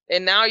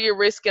 and now you're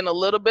risking a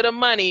little bit of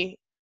money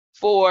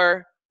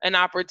for an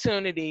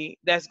opportunity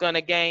that's going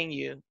to gain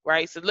you,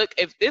 right? So look,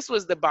 if this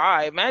was the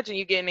buy, imagine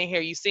you getting in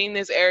here, you seen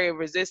this area of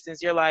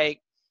resistance, you're like,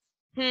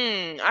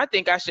 I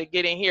think I should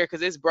get in here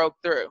because it's broke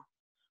through.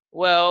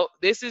 Well,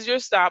 this is your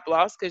stop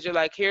loss because you're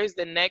like, here's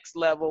the next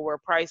level where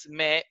price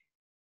met.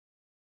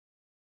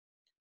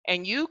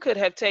 And you could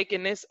have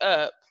taken this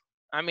up.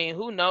 I mean,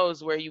 who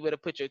knows where you would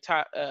have put your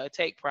top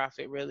take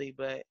profit really,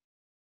 but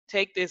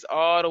take this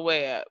all the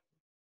way up.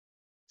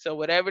 So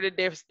whatever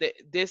the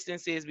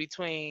distance is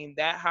between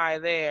that high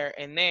there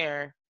and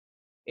there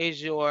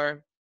is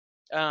your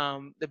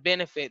the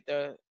benefit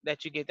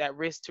that you get, that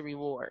risk to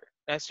reward.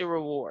 That's your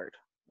reward.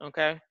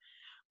 Okay.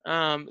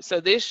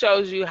 So this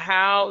shows you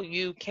how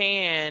you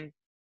can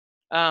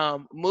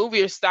move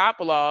your stop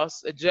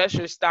loss, adjust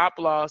your stop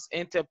loss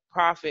into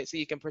profit so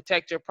you can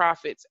protect your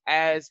profits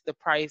as the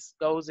price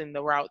goes in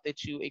the route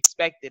that you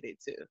expected it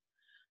to.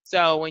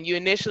 So when you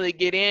initially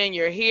get in,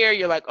 you're here,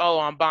 you're like, oh,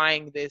 I'm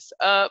buying this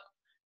up.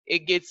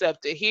 It gets up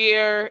to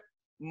here,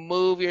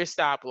 move your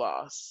stop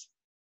loss.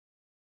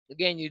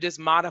 Again, you're just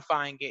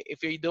modifying it.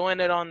 If you're doing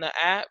it on the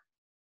app,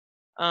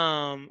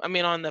 I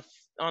mean on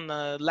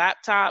the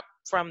laptop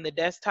from the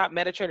desktop,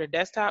 MetaTrader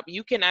desktop,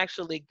 you can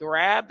actually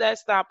grab that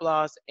stop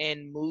loss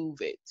and move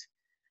it.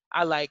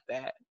 I like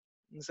that.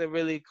 It's a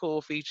really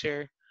cool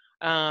feature.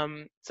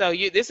 So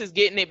this is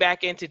getting it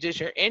back into just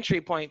your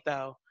entry point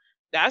though.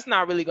 That's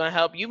not really going to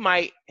help. You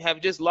might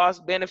have just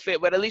lost benefit,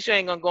 but at least you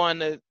ain't going to go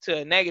into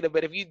a negative.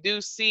 But if you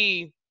do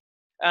see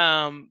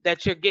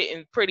that you're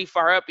getting pretty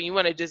far up and you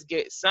want to just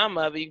get some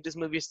of it, you just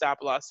move your stop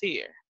loss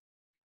here,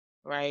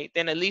 right?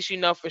 Then at least you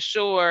know for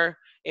sure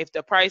if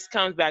the price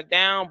comes back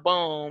down,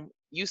 boom,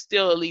 you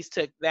still at least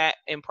took that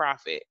in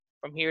profit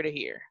from here to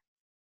here,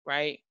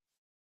 right?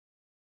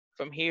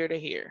 From here to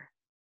here.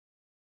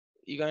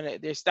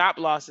 Their stop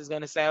loss is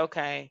going to say,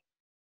 okay,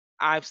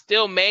 I've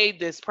still made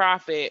this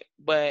profit,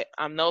 but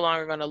I'm no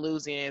longer going to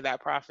lose any of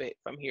that profit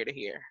from here to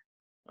here.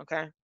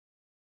 Okay.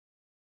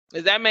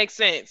 Does that make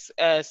sense?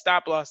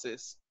 Stop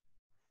losses.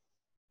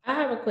 I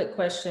have a quick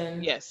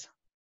question. Yes.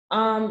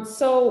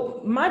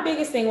 So my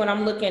biggest thing when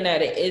I'm looking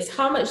at it is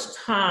how much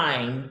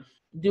time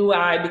do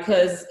I,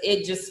 because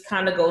it just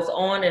kind of goes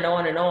on and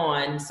on and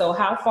on. So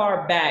how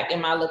far back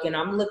am I looking?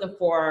 I'm looking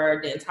for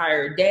the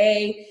entire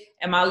day.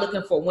 Am I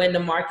looking for when the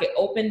market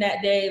opened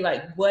that day?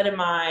 Like what am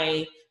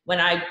I, when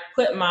I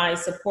put my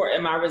support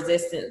and my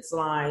resistance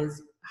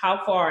lines,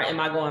 how far am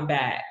I going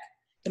back?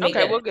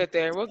 Okay, we'll get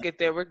there. We'll get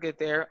there. We'll get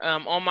there.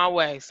 On my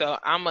way. So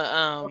I'm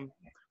gonna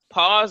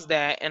pause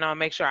that and I'll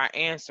make sure I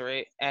answer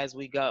it as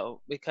we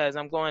go because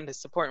I'm going to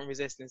support and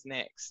resistance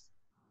next.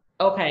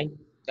 Okay.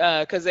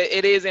 Because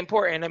it is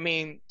important. I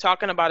mean,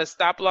 talking about a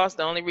stop loss,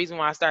 the only reason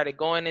why I started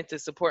going into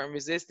support and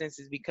resistance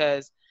is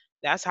because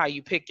that's how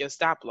you pick your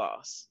stop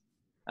loss.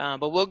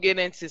 But we'll get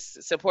into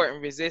support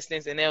and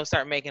resistance and they'll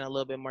start making a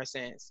little bit more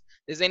sense.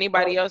 Does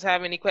anybody else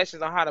have any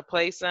questions on how to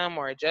place them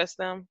or adjust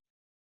them?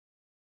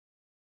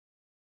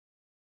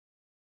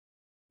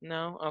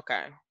 No?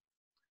 Okay.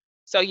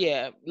 So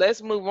yeah,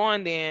 let's move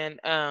on then.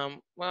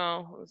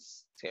 Well,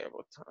 it's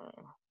terrible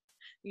time.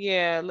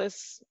 Yeah,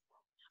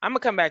 I'm gonna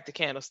come back to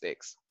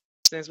candlesticks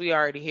since we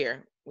already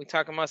here. We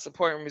talking about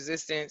support and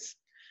resistance.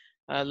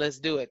 Let's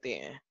do it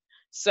then.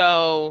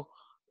 So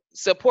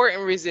support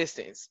and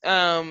resistance.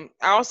 I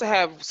also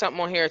have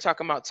something on here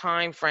talking about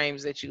time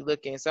frames that you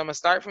look in. So I'm gonna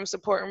start from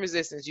support and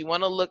resistance. You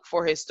want to look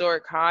for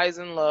historic highs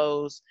and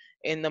lows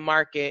in the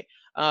market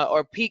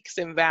or peaks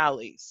and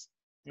valleys.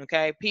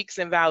 Okay, peaks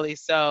and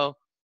valleys. So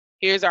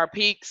here's our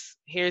peaks,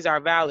 here's our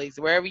valleys.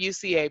 Wherever you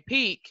see a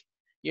peak,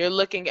 you're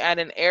looking at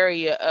an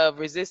area of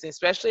resistance,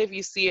 especially if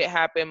you see it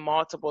happen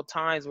multiple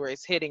times where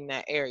it's hitting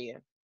that area.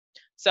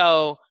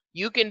 So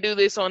you can do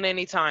this on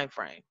any time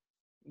frame.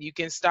 You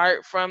can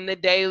start from the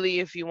daily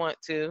if you want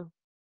to.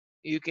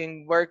 You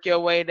can work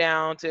your way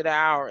down to the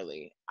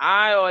hourly.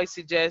 I always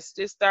suggest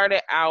just start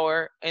at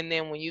hour, and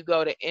then when you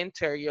go to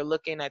enter, you're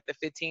looking at the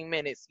 15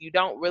 minutes. You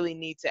don't really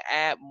need to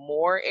add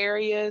more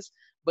areas,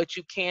 but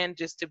you can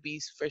just to be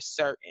for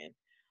certain.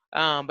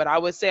 But I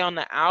would say on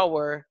the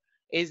hour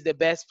is the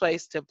best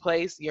place to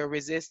place your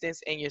resistance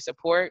and your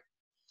support.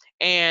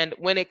 And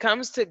when it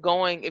comes to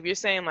going, if you're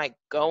saying like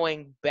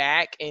going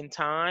back in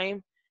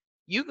time,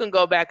 you can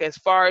go back as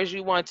far as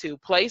you want to.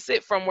 Place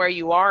it from where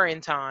you are in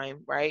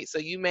time, right? So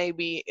you may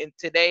be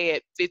today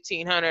at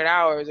 1500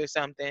 hours or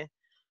something.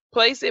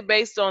 Place it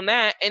based on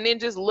that and then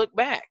just look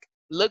back.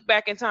 Look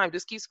back in time.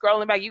 Just keep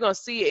scrolling back. You're going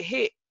to see it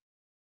hit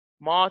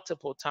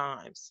multiple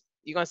times.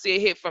 You're going to see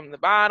it hit from the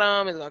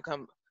bottom. It's going to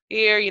come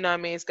here. You know what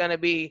I mean? It's going to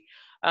be,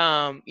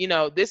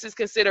 this is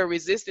considered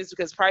resistance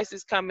because price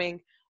is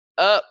coming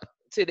up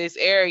to this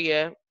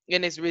area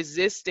and it's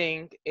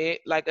resisting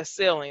it like a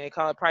ceiling. They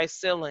call it price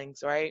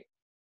ceilings, right?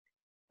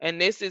 And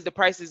this is the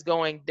price is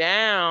going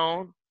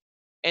down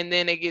and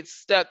then it gets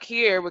stuck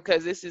here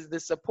because this is the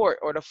support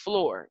or the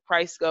floor.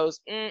 Price goes,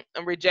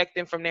 I'm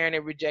rejecting from there and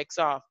it rejects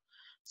off.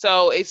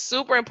 So it's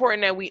super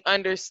important that we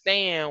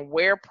understand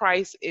where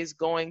price is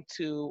going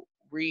to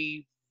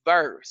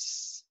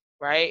reverse,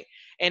 right?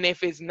 And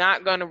if it's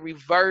not going to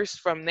reverse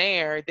from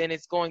there, then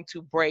it's going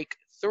to break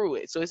through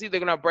it. So it's either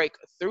going to break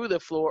through the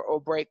floor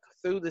or break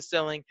through the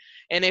ceiling.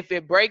 And if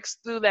it breaks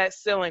through that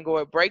ceiling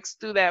or it breaks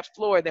through that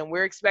floor, then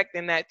we're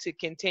expecting that to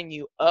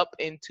continue up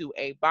into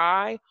a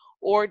buy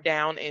or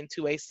down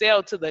into a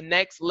sell to the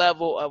next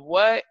level of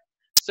what?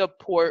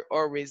 Support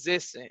or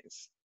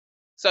resistance.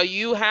 So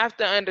you have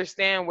to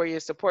understand where your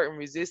support and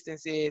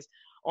resistance is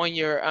on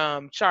your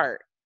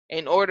chart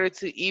in order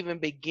to even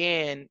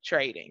begin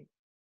trading,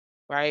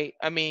 right?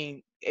 I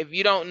mean, if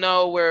you don't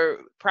know where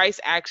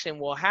price action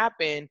will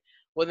happen,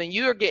 well, then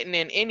you're getting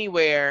in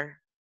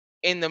anywhere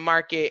in the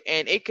market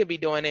and it could be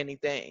doing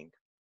anything.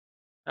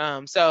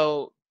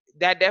 So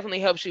that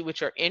definitely helps you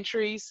with your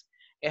entries.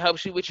 It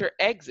helps you with your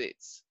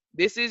exits.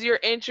 This is your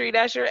entry,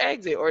 that's your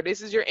exit, or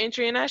this is your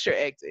entry and that's your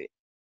exit.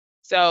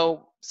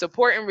 So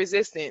support and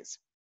resistance.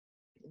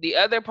 The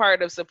other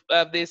part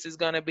of this is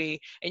going to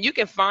be, and you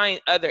can find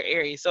other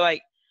areas. So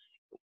like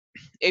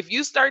if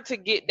you start to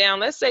get down,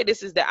 let's say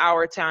this is the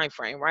hour time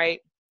frame, right?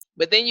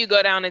 But then you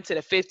go down into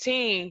the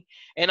 15,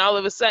 and all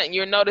of a sudden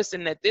you're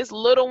noticing that this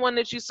little one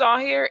that you saw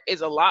here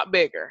is a lot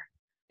bigger.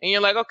 And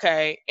you're like,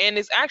 okay, and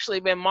it's actually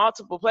been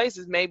multiple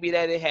places maybe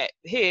that it had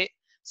hit.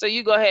 So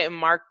you go ahead and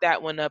mark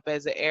that one up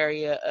as an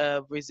area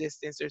of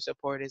resistance or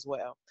support as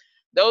well.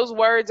 Those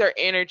words are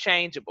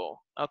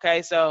interchangeable,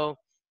 okay? So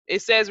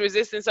it says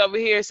resistance over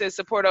here, it says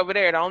support over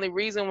there. The only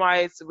reason why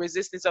it's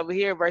resistance over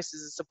here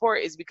versus the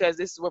support is because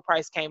this is where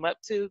price came up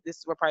to, this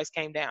is where price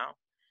came down.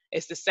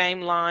 It's the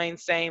same line,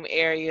 same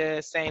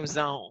area, same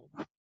zone.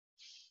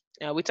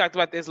 Now, we talked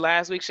about this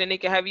last week.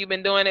 Shanika, have you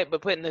been doing it,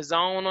 but putting the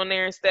zone on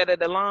there instead of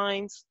the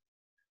lines?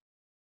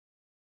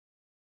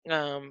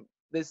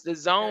 The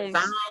zones.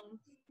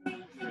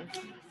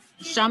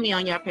 Show me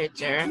on your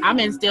picture. I've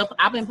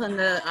been putting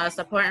the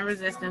support and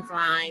resistance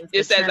lines.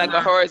 It says like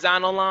a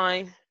horizontal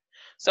line.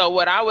 So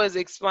what I was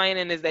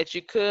explaining is that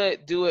you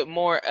could do it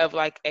more of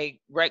like a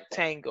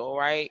rectangle,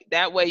 right?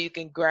 That way you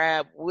can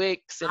grab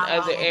wicks and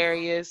other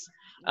areas.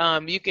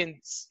 You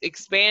can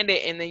expand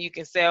it, and then you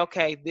can say,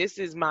 okay, this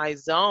is my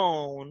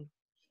zone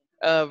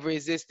of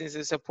resistance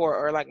and support,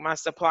 or like my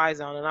supply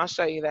zone, and I'll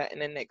show you that in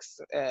the next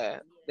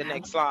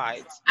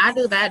slides. I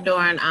do that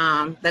during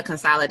the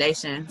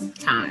consolidation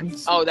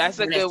times. Oh, that's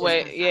a good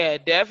way. Yeah,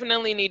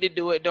 definitely need to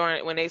do it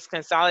during when it's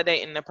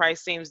consolidating. The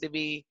price seems to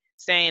be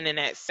staying in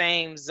that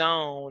same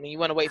zone, and you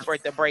want to wait for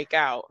it to break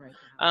out.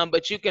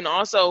 But you can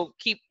also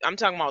I'm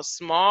talking about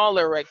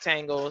smaller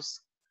rectangles,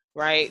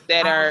 right,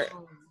 that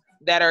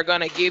are going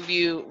to give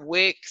you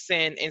wicks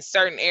and in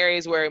certain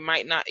areas where it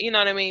might not, you know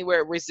what I mean,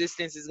 where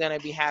resistance is going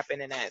to be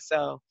happening at.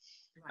 So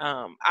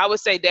I would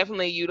say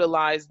definitely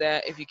utilize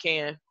that if you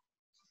can.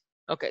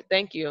 Okay,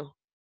 thank you.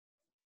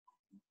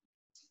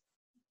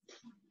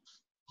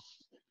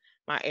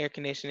 My air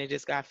conditioner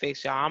just got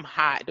fixed, y'all. I'm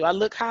hot. Do I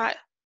look hot?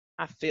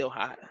 I feel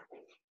hot.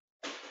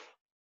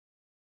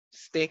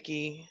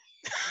 Sticky.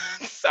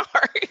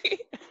 Sorry.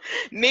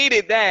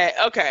 Needed that.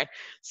 Okay.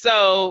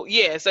 So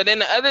yeah. So then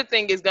the other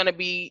thing is going to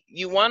be,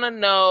 you want to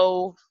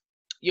know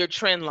your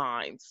trend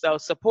lines. So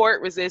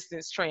support,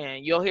 resistance,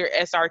 trend. You'll hear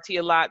SRT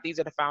a lot. These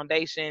are the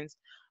foundations.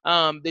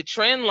 The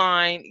trend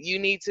line, you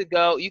need to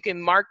go, you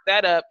can mark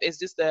that up. It's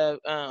just as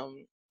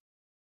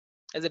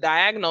a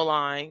diagonal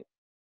line.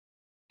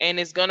 And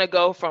it's going to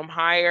go from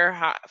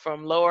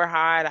from lower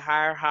high to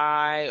higher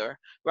high, or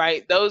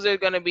right. Those are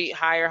going to be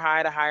higher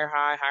high to higher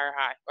high, higher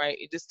high, right?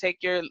 You just take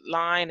your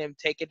line and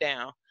take it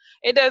down.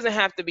 It doesn't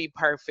have to be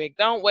perfect.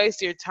 Don't waste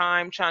your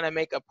time trying to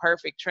make a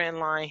perfect trend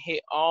line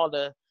hit all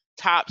the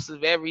tops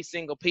of every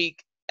single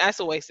peak. That's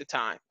a waste of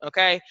time.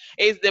 Okay.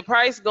 Is the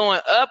price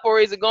going up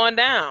or is it going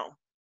down?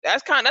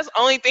 That's the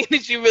only thing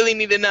that you really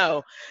need to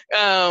know.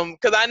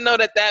 Because I know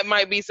that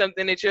might be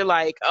something that you're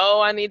like, oh,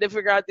 I need to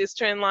figure out this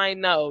trend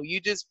line. No,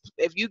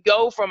 if you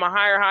go from a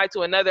higher high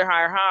to another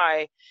higher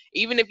high,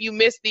 even if you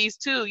miss these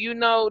two, you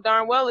know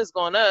darn well it's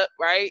going up,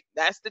 right?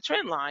 That's the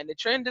trend line. The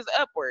trend is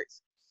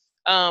upwards.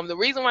 The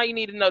reason why you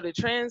need to know the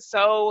trend is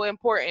so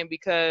important,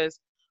 because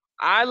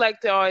I like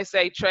to always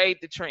say trade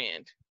the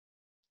trend.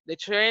 The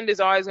trend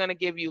is always going to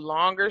give you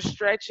longer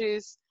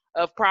stretches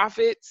of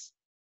profits,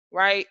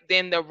 right,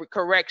 than the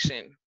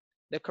correction.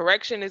 The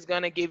correction is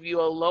going to give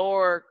you a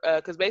lower,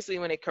 because basically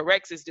when it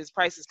corrects, it's just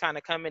price is kind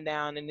of coming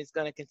down and it's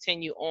going to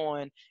continue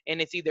on,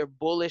 and it's either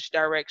bullish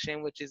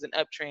direction, which is an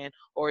uptrend,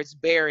 or it's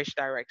bearish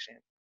direction.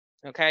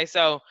 Okay,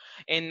 so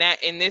in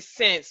this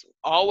sense,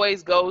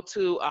 always go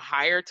to a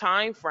higher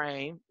time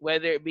frame,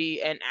 whether it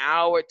be an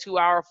hour, 2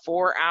 hour,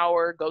 4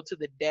 hour, go to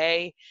the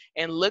day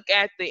and look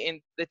at the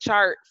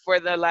chart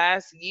for the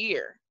last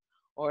year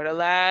or the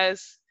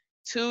last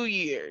 2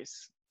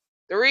 years.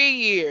 3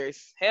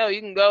 years, hell,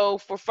 you can go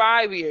for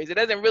 5 years. It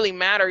doesn't really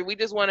matter. We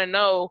just want to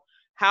know,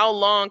 how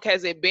long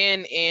has it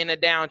been in a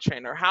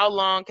downtrend, or how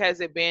long has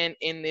it been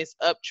in this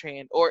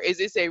uptrend, or is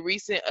this a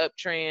recent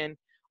uptrend,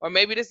 or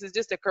maybe this is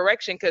just a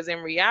correction, because in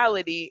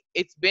reality,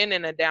 it's been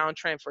in a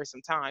downtrend for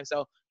some time.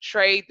 So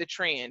trade the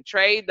trend,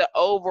 trade the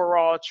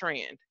overall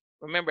trend.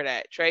 Remember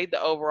that, trade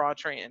the overall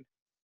trend.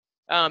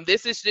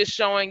 This is just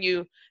showing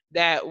you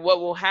that what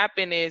will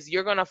happen is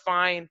you're going to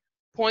find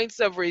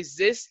points of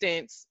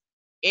resistance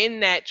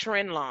in that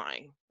trend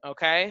line,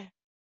 okay?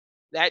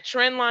 That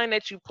trend line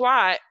that you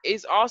plot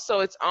is also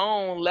its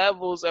own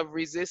levels of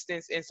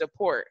resistance and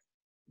support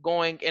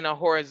going in a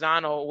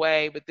horizontal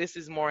way, but this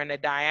is more in a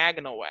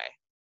diagonal way.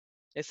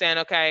 It's saying,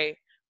 okay,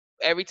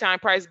 every time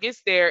price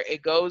gets there,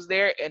 it goes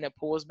there and it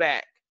pulls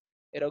back.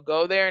 It'll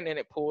go there and then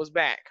it pulls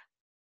back,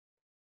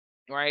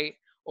 right?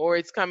 Or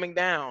it's coming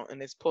down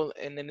and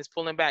then it's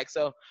pulling back.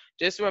 So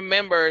just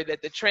remember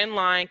that the trend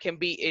line can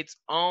be its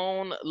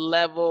own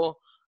level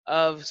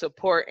of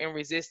support and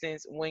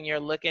resistance when you're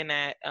looking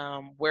at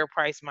where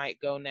price might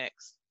go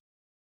next.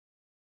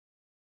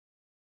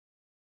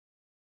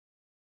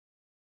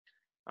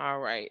 All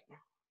right.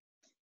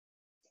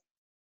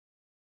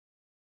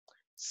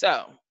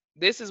 So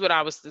this is what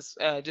I was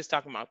just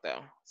talking about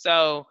though.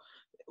 So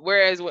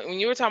whereas when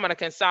you were talking about a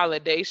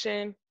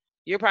consolidation,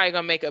 you're probably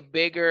gonna make a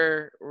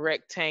bigger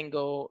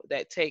rectangle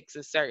that takes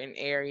a certain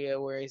area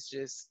where it's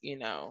just, you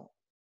know,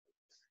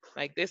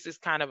 Like this is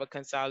kind of a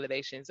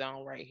consolidation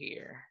zone right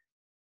here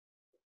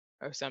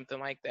or something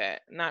like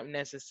that. Not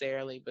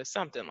necessarily, but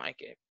something like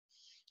it.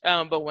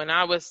 But when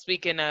I was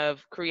speaking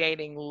of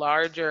creating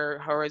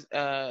larger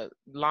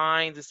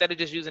lines, instead of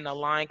just using a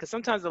line, because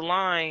sometimes the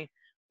line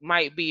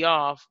might be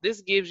off,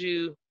 this gives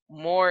you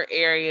more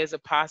areas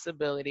of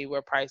possibility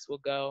where price will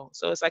go.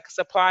 So it's like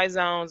supply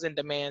zones and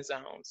demand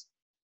zones.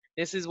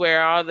 This is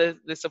where all the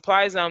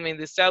supply zone means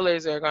the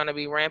sellers are going to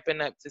be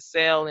ramping up to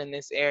sell in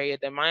this area.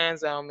 Demand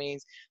zone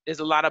means there's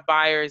a lot of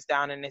buyers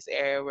down in this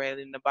area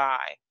ready to buy.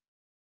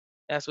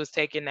 That's what's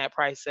taking that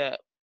price up.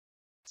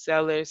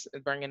 Sellers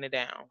is bringing it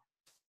down.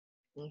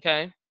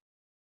 Okay.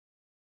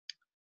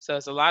 So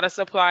it's a lot of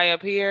supply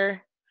up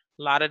here,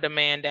 a lot of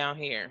demand down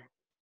here.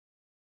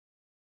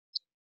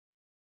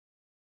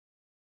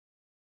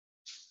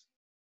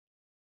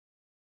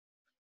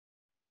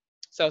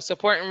 So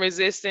support and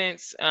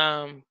resistance,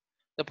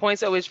 the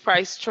points at which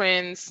price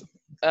trends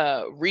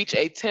reach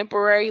a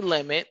temporary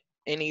limit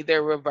and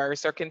either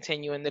reverse or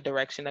continue in the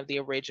direction of the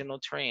original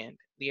trend,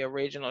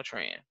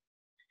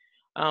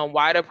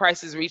 Why do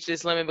prices reach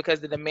this limit?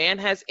 Because the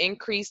demand has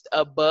increased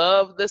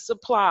above the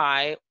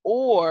supply,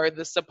 or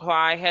the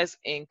supply has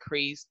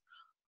increased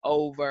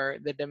over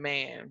the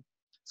demand.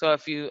 So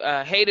if you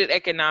hated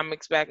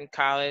economics back in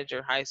college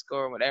or high school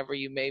or whatever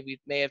you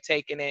may have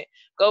taken it,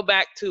 go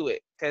back to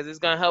it, because it's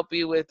going to help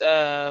you with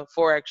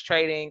Forex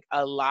trading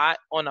a lot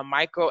on a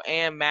micro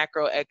and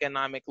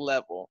macroeconomic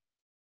level.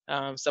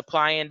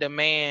 Supply and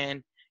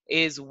demand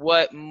is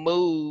what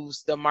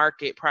moves the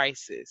market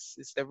prices.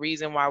 It's the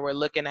reason why we're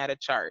looking at a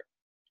chart.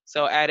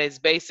 So at its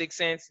basic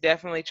sense,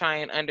 definitely try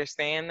and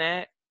understand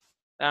that.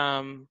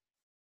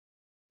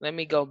 Let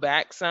me go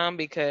back some,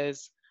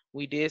 because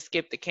we did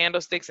skip the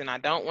candlesticks and I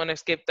don't want to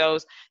skip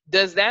those.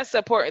 Does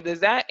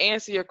that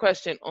answer your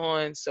question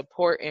on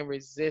support and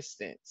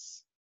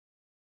resistance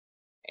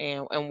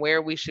and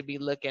where we should be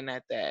looking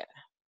at that?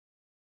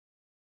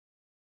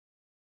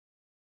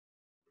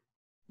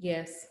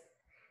 Yes.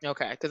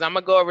 Okay, because I'm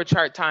gonna go over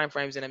chart time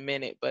frames in a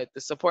minute, but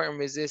the support and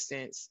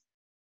resistance,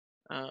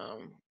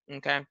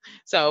 okay.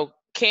 So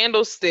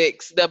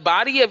candlesticks, the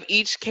body of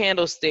each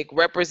candlestick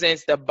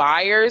represents the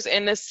buyers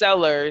and the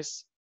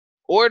sellers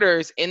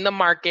orders in the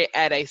market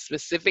at a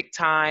specific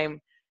time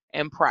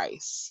and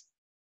price.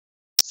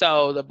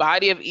 So the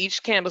body of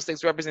each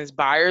candlestick represents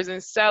buyers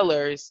and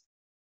sellers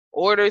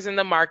orders in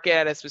the market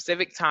at a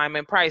specific time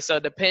and price. So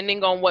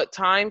depending on what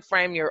time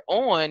frame you're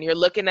on, you're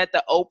looking at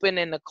the open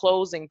and the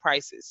closing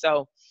prices.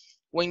 So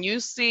when you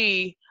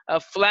see a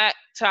flat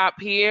top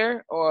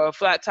here or a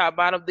flat top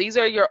bottom, these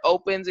are your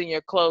opens and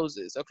your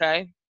closes,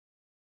 okay?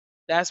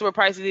 That's where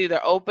price is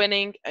either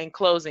opening and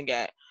closing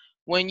at.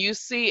 When you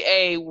see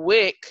a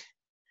wick,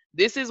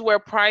 this is where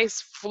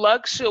price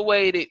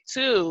fluctuated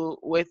to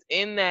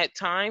within that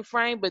time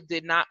frame, but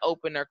did not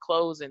open or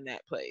close in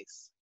that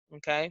place,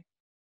 okay?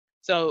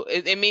 So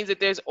it means that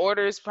there's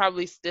orders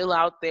probably still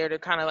out there. They're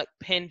kind of like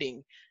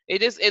pending.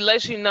 It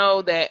lets you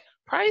know that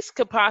price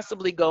could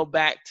possibly go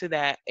back to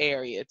that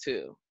area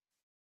too.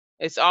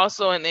 It's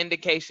also an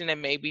indication that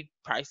maybe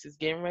price is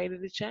getting ready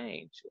to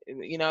change.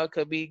 You know, it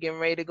could be getting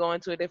ready to go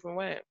into a different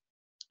way.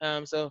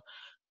 So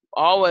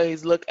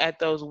always look at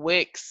those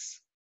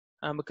wicks,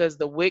 because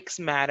the wicks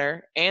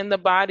matter and the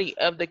body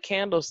of the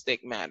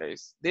candlestick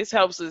matters. This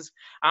helps us.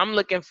 I'm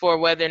looking for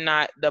whether or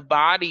not the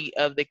body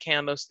of the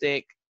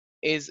candlestick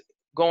is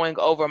going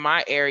over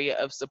my area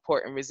of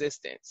support and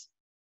resistance.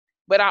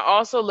 But I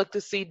also look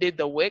to see, did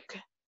the wick,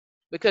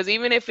 because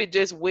even if it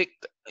just wicked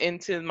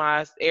into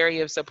my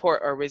area of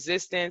support or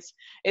resistance,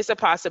 it's a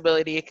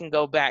possibility it can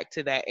go back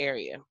to that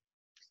area.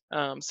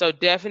 So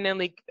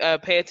definitely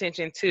pay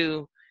attention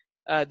to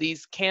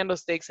these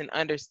candlesticks and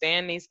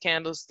understand these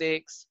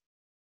candlesticks.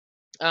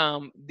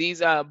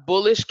 These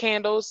bullish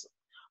candles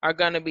are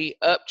going to be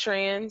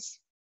uptrends.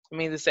 I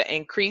mean, it's an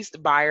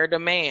increased buyer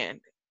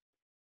demand.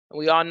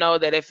 We all know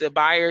that if the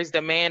buyer's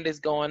demand is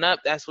going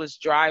up, that's what's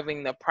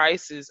driving the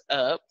prices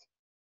up,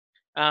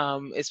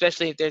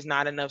 especially if there's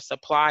not enough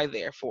supply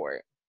there for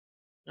it.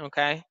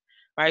 Okay,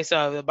 right?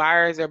 So if the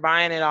buyers are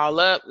buying it all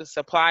up, the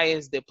supply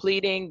is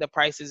depleting, the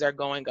prices are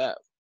going up.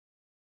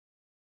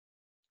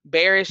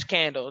 Bearish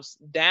candles,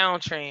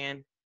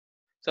 downtrend.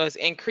 So it's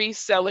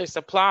increased seller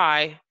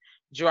supply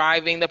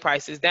driving the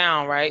prices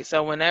down, right?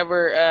 So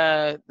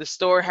whenever the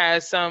store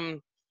has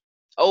some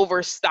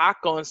overstock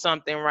on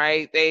something,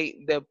 right,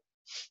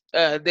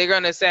 they're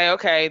gonna say,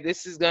 okay,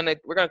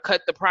 we're gonna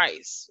cut the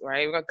price,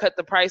 right? We're gonna cut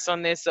the price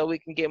on this so we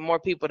can get more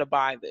people to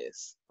buy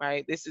this,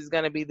 right? This is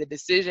gonna be the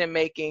decision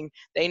making.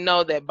 They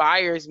know that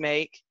buyers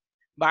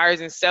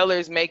and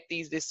sellers make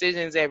these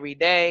decisions every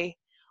day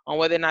on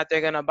whether or not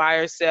they're gonna buy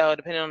or sell,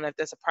 depending on if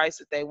that's a price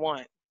that they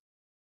want.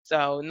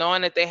 So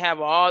knowing that they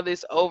have all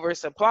this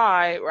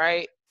oversupply,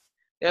 right?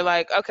 They're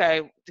like,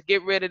 okay, to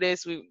get rid of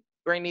this, we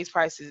bring these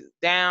prices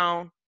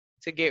down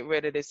to get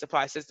rid of this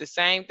supply. So it's the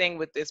same thing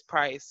with this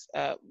price.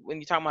 When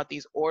you're talking about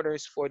these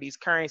orders for these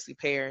currency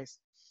pairs,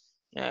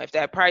 if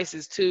that price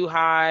is too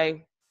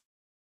high,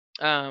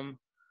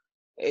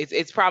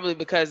 It's probably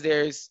because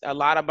there's a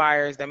lot of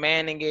buyers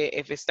demanding it.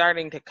 If it's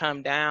starting to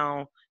come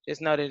down,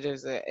 just know that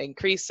there's an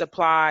increased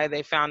supply.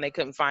 They found they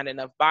couldn't find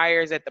enough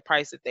buyers at the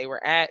price that they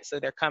were at, so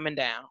they're coming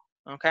down.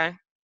 Okay.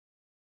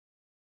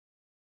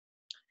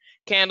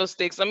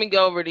 Candlesticks. Let me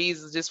go over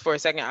these just for a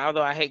second,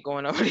 although I hate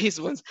going over these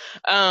ones.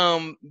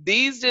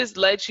 These just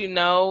let you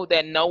know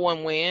that no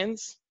one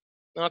wins.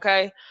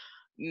 Okay.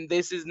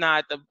 This is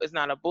not it's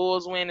not a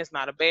Bulls win, it's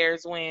not a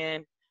Bears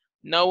win.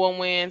 No one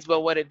wins,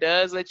 but what it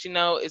does let you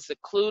know is a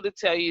clue to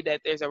tell you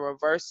that there's a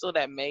reversal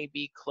that may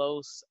be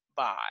close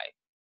by.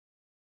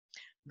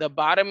 The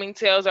bottoming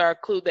tails are a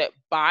clue that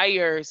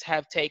buyers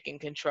have taken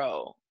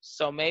control.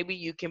 So maybe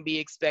you can be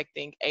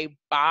expecting a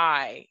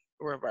buy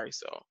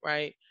reversal,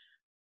 right?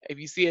 If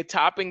you see a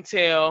topping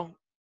tail,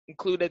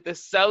 include that the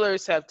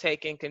sellers have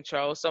taken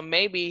control. So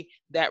maybe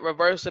that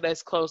reversal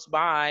that's close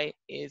by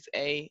is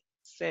a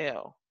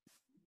sell.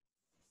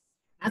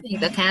 I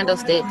think the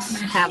candlesticks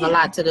have a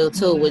lot to do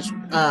too,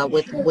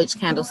 with which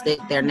candlestick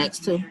they're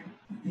next to.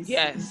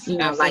 Yes, You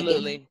know,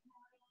 absolutely. like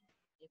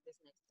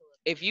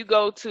if you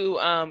go to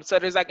so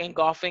there's like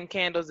engulfing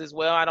candles as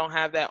well. I don't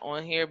have that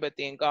on here, but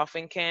the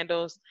engulfing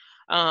candles.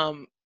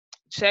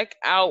 Check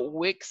out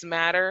Wicks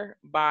Matter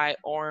by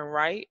Orrin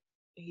Wright.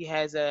 He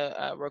has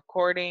a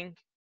recording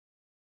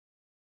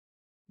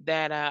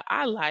that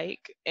I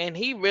like, and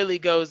he really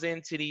goes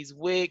into these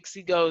wicks.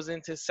 He goes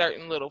into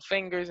certain little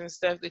fingers and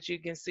stuff that you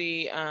can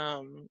see.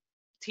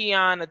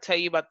 Tion will tell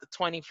you about the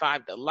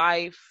 25 to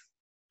life.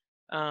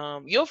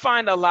 You'll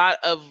find a lot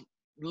of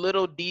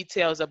little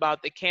details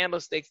about the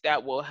candlesticks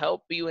that will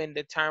help you in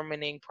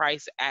determining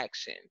price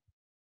action.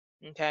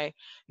 Okay.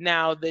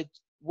 Now,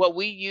 what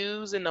we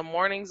use in the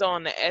mornings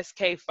on the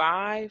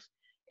SK5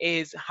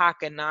 is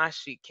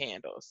Hakanashi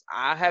candles.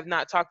 I have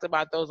not talked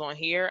about those on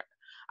here.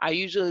 I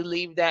usually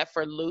leave that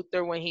for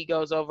Luther when he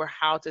goes over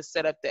how to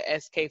set up the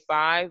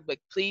SK5, but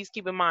please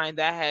keep in mind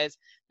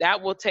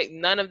that will take,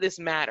 none of this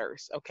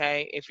matters,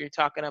 okay, if you're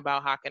talking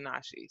about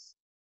Hakanashis.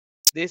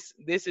 This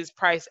is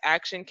price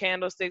action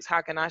candlesticks.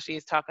 Hakanashi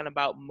is talking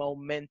about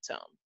momentum.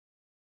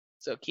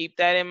 So keep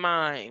that in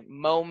mind,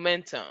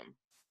 momentum.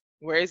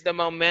 Where is the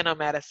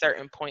momentum at a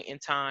certain point in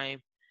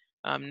time?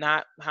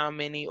 Not how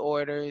many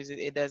orders.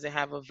 It doesn't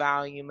have a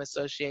volume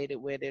associated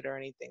with it or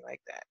anything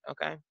like that,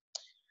 okay?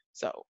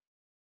 So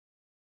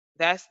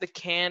that's the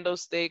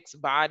candlesticks,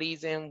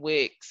 bodies, and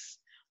wicks.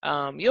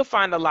 You'll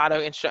find a lot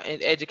of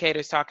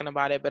educators talking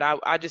about it, but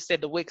I just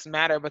said the wicks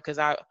matter because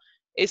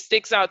it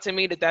sticks out to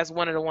me that that's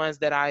one of the ones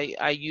that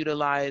I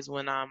utilize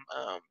when I'm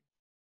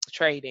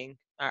trading.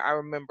 I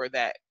remember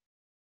that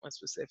one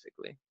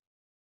specifically.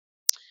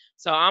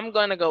 So I'm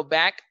going to go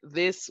back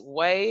this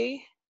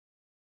way.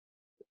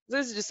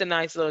 This is just a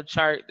nice little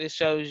chart that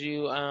shows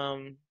you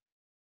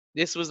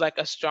this was like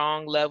a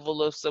strong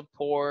level of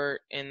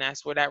support, and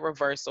that's where that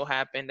reversal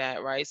happened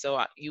at, right?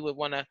 So you would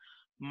want to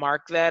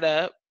mark that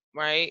up,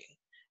 right?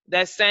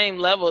 That same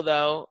level,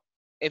 though,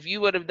 if you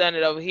would have done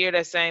it over here,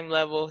 that same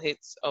level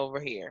hits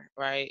over here,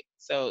 right?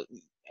 So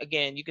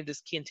again, you can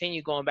just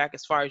continue going back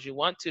as far as you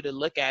want to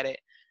look at it,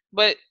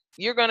 but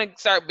you're going to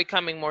start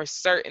becoming more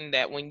certain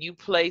that when you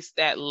place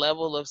that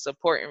level of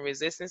support and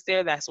resistance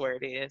there, that's where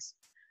it is.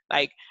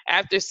 Like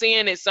after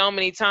seeing it so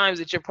many times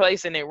that you're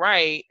placing it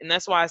right, and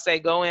that's why I say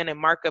go in and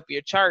mark up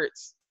your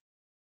charts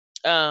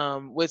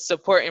with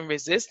support and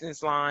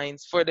resistance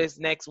lines for this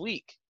next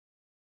week.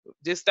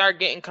 Just start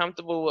getting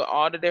comfortable with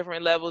all the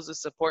different levels of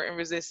support and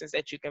resistance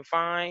that you can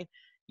find.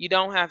 You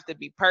don't have to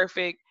be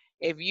perfect.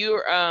 If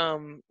you're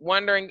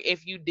wondering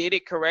if you did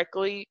it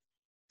correctly,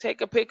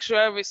 take a picture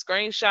of it,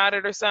 screenshot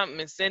it or something,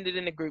 and send it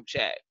in the group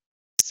chat.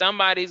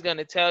 Somebody's going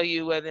to tell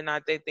you whether or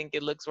not they think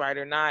it looks right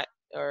or not,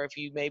 or if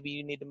maybe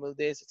you need to move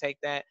this or take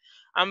that.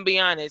 I'm gonna be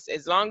honest,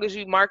 as long as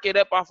you mark it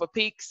up off of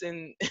peaks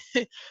and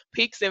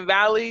peaks and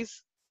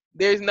valleys,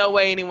 there's no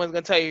way anyone's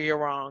gonna tell you you're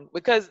wrong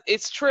because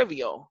it's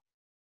trivial.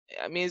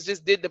 I mean, it's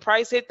just, did the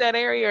price hit that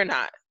area or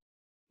not?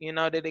 You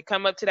know, did it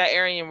come up to that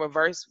area and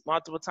reverse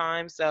multiple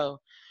times? So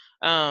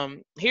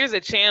here's a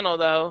channel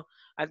though.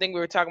 I think we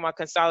were talking about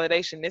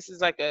consolidation. This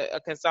is like a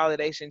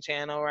consolidation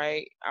channel,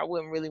 right? I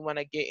wouldn't really want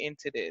to get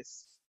into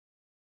this.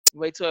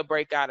 Wait till it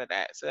break out of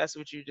that. So that's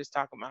what you're just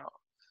talking about,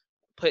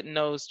 putting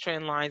those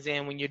trend lines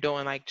in when you're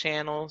doing like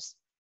channels.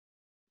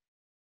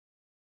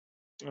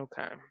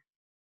 Okay.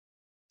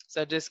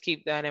 So just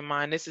keep that in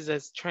mind. This is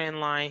a trend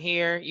line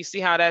here. You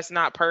see how that's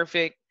not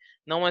perfect?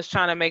 No one's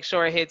trying to make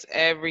sure it hits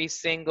every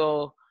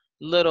single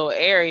little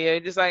area.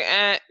 Just like,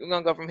 we're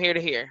going to go from here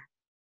to here.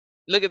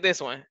 Look at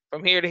this one,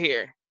 from here to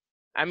here.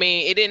 I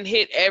mean, it didn't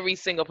hit every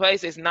single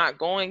place. It's not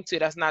going to.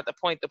 That's not the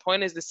point. The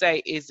point is to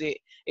say,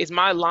 is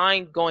my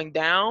line going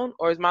down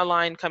or is my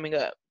line coming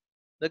up?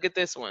 Look at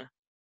this one.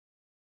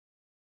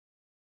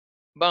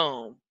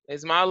 Boom.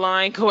 Is my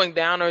line going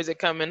down or is it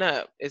coming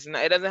up? It's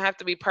not. It doesn't have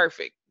to be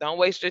perfect. Don't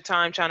waste your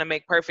time trying to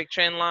make perfect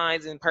trend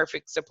lines and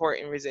perfect support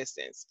and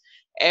resistance.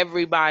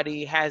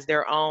 Everybody has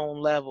their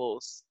own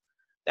levels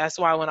That's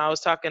why when I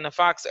was talking to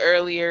Fox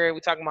earlier,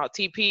 we talking about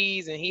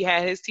TPs, and he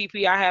had his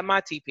TP, I had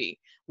my TP.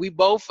 We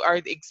both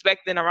are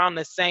expecting around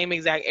the same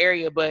exact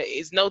area, but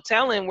it's no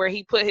telling where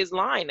he put his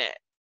line at,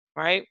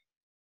 right?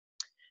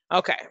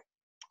 Okay,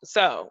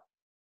 so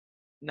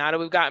now that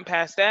we've gotten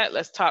past that,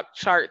 let's talk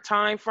chart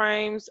time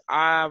frames.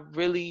 I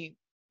really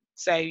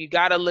say you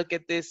got to look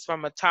at this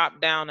from a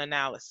top-down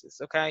analysis,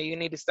 okay? You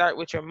need to start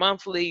with your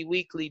monthly,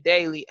 weekly,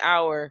 daily,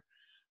 hour.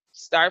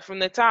 Start from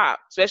the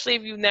top, especially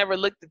if you've never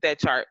looked at that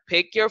chart.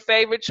 Pick your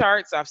favorite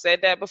charts. I've said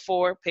that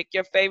before. Pick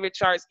your favorite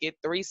charts. Get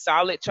 3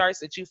 solid charts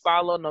that you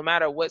follow no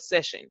matter what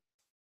session,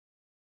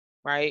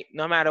 right?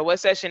 No matter what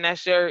session,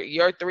 that's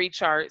your 3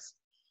 charts.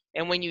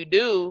 And when you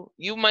do,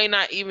 you may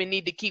not even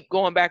need to keep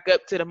going back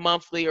up to the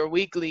monthly or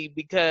weekly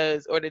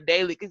or the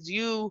daily, because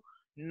you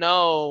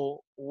know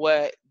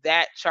what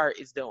that chart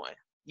is doing.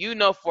 You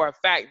know for a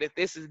fact that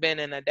this has been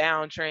in a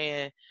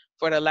downtrend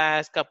for the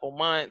last couple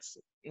months.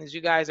 As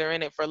you guys are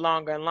in it for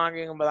longer and longer,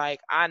 you're gonna be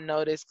like, I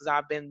know this because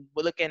I've been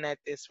looking at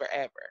this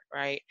forever,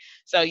 right?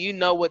 So you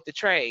know what to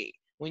trade.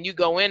 When you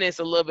go in, it's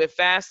a little bit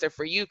faster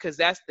for you because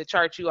that's the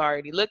chart you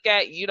already look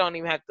at. You don't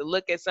even have to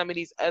look at some of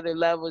these other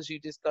levels. You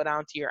just go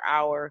down to your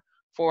hour,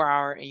 4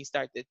 hour, and you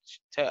start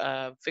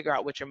to figure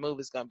out what your move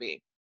is going to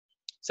be.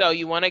 So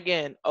you want,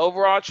 again,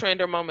 overall trend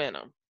or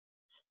momentum.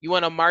 You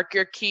want to mark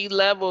your key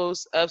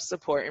levels of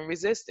support and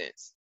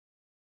resistance.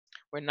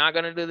 We're not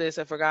going to do this,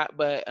 I forgot,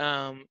 but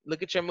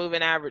look at your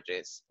moving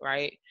averages,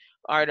 right?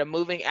 Are the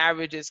moving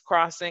averages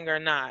crossing or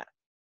not?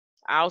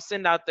 I'll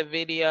send out the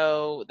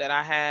video that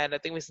I had. I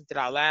think we sent it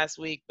out last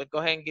week, but go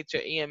ahead and get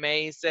your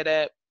EMAs set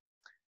up.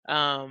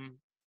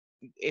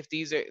 If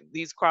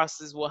these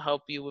crosses will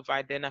help you with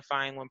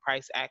identifying when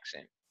price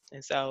action.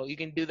 And so you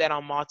can do that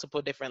on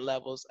multiple different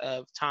levels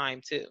of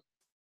time too.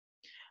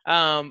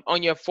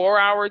 On your 4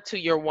 hour to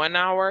your 1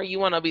 hour, you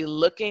want to be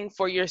looking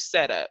for your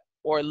setup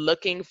or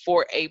looking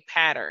for a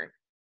pattern.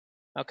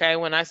 Okay,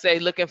 when I say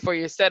looking for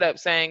your setup,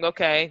 saying,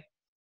 okay,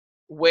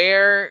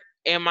 where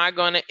am I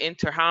going to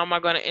enter? How am I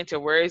going to enter?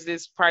 Where is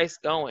this price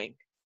going?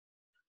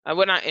 I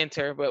would not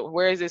enter, but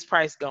where is this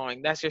price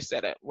going? That's your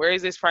setup. Where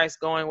is this price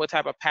going? What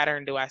type of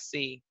pattern do I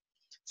see?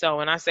 So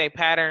when I say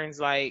patterns,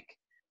 like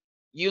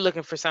you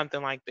looking for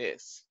something like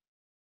this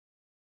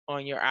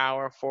on your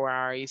hour, 4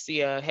 hour, you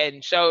see a head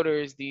and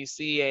shoulders. Do you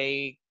see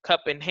a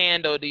cup and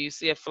handle? Do you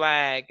see a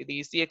flag? Do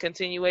you see a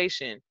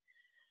continuation?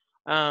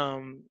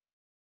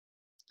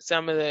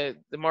 Some of the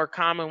more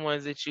common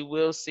ones that you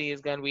will see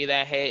is going to be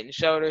that head and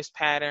shoulders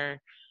pattern.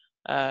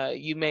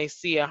 You may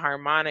see a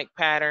harmonic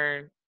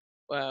pattern.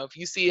 Well, if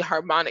you see a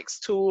harmonics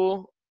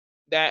tool,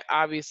 that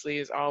obviously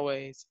is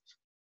always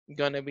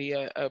going to be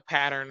a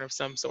pattern of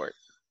some sort.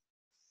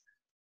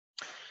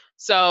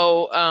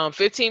 So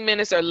 15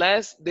 minutes or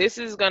less, this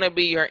is going to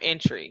be your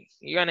entry.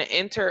 You're going to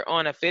enter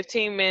on a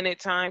 15-minute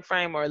time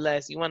frame or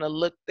less. You want to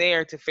look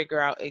there to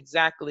figure out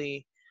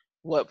exactly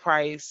what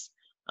price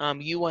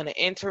you want to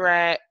enter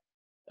at,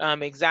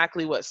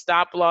 exactly what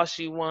stop loss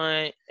you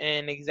want,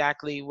 and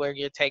exactly where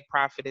your take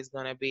profit is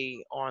going to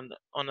be on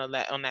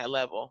that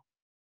level.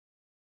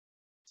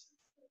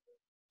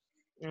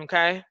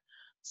 Okay,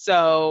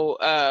 so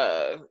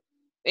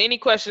any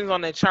questions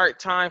on the chart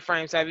time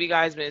frames? Have you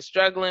guys been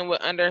struggling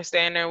with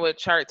understanding what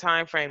chart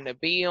time frame to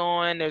be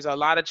on? There's a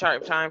lot of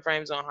chart time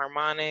frames on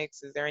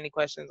harmonics. Is there any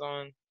questions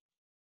on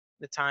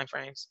the time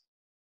frames?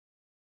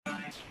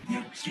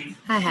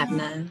 I have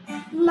none.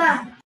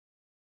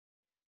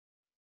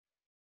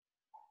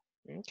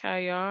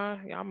 Okay,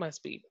 y'all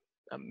must be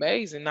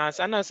amazing. Now,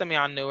 I know some of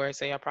y'all newer,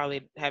 so y'all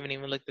probably haven't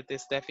even looked at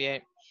this stuff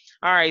yet.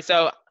 All right,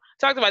 so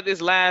talked about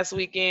this last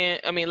week,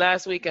 and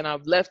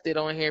I've left it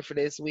on here for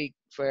this week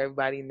for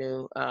everybody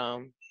new.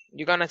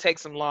 You're gonna take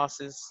some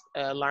losses,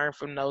 learn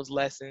from those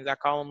lessons. I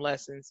call them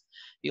lessons.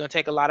 You're gonna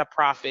take a lot of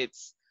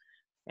profits,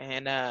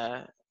 and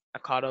I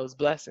call those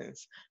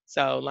blessings.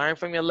 So learn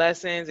from your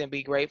lessons and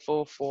be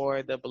grateful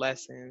for the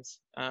blessings.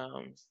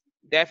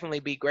 Definitely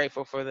be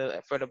grateful for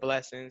the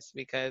blessings,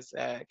 because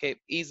it could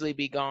easily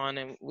be gone,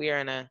 and we're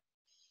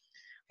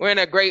in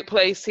a great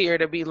place here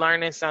to be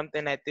learning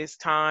something at this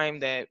time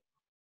that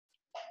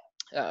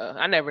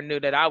I never knew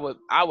that I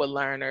would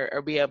learn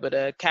or be able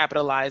to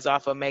capitalize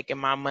off of making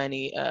my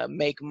money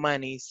make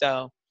money.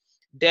 So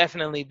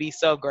definitely be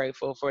so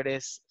grateful for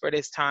this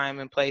time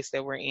and place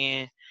that we're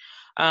in.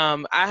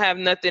 I have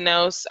nothing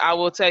else. I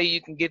will tell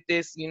you can get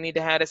this. You need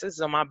to have this. This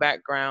is on my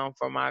background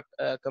for my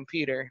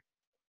computer.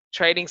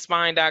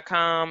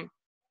 TradingSpine.com.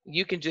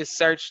 You can just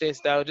search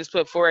this though. Just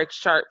put Forex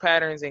chart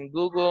patterns in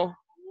Google,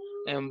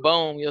 and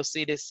boom, you'll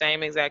see this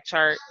same exact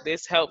chart.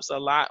 This helps a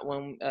lot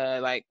when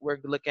like we're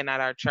looking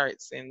at our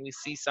charts and we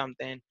see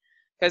something,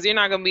 because you're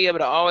not gonna be able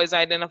to always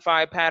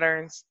identify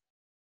patterns.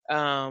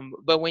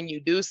 But when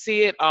you do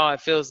see it, oh,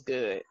 it feels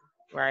good,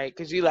 right?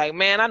 Because you're like,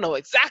 man, I know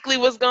exactly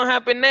what's gonna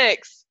happen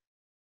next.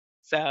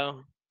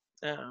 So,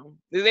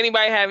 does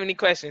anybody have any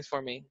questions for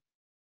me?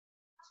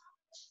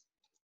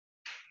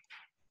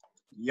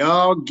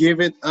 Y'all give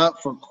it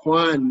up for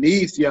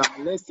Quanice, y'all.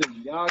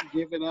 Listen, y'all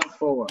give it up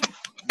for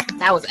her.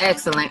 That was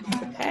excellent.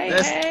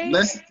 Hey,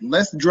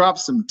 Let's drop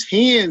some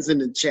 10s in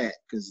the chat,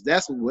 because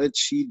that's what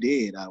she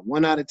did.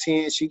 1 out of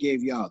 10, she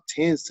gave y'all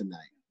 10s tonight.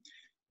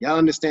 Y'all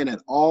understand that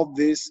all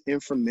this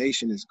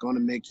information is going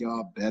to make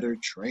y'all better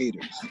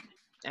traders.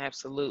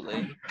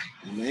 Absolutely.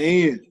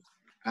 Man,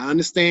 I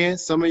understand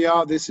some of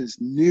y'all, this is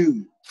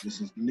new. This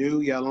is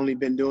new. Y'all only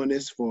been doing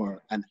this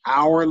for an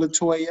hour,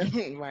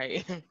 LaToya.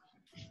 Right.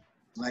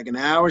 Like an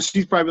hour.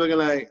 She's probably looking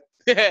like,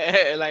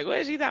 like, what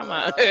is she talking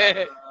about?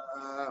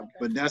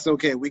 but that's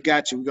okay. We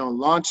got you. We're going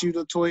to launch you,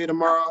 LaToya,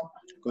 tomorrow.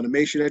 Going to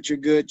make sure that you're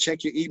good.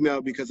 Check your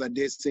email, because I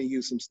did send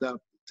you some stuff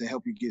to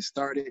help you get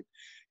started.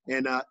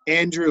 And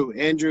Andrew,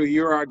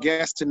 you're our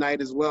guest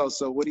tonight as well.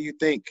 So what do you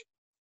think?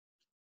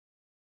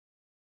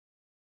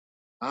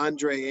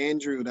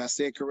 Andrew, did I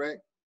say it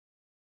correct?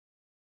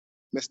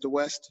 Mr.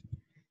 West?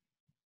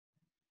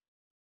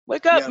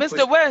 Wake up,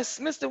 Mr. West.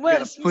 Mr.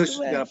 West. You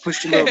gotta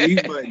push the little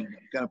mute button.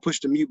 Gotta push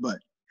the mute button.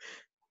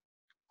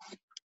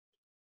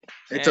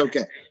 It's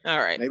okay. All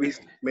right. Maybe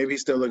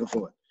he's still looking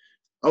for it.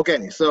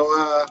 Okay,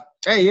 so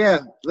hey, yeah,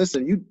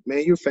 listen,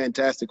 you're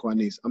fantastic,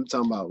 Quanice. I'm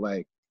talking about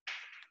like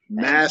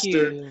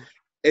master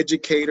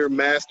educator,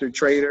 master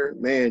trader.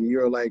 Man,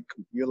 you're like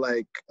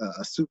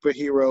a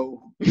superhero.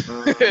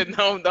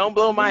 Don't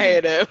blow my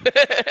head up.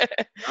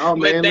 Oh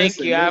man, but thank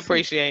you. I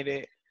appreciate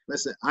it.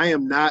 Listen, I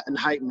am not a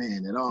hype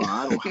man at all.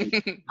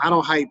 I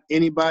don't hype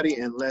anybody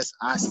unless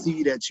I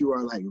see that you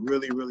are like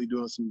really, really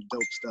doing some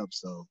dope stuff.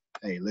 So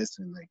hey,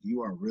 listen, like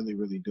you are really,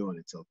 really doing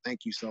it. So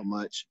thank you so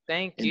much.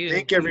 Thank and you.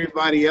 Thank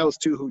everybody else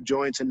too who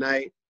joined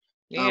tonight.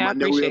 Yeah, I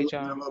know appreciate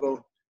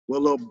y'all. We're a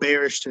little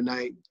bearish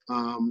tonight.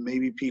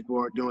 Maybe people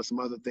are doing some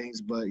other things,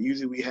 but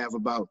usually we have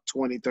about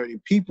 20, 30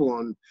 people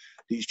on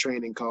these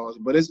training calls.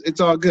 But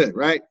it's all good,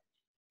 right?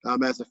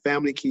 As the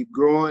family keep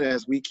growing,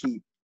 as we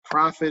keep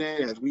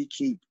profiting, as we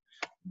keep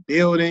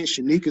building.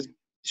 Shanika,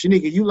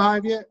 you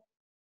live yet?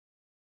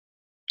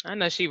 I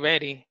know she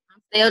ready.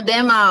 Still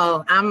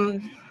demo.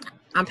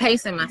 I'm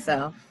pacing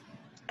myself.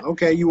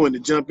 Okay, you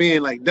wanted to jump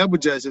in like Double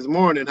Judge this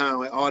morning, huh?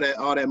 Like all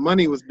that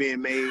money was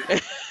being made.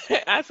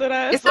 That's what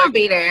it's gonna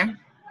be there.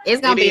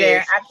 It's gonna be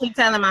there. I keep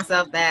telling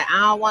myself that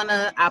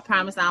I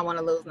promise I don't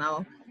wanna lose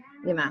no,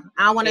 I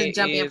don't wanna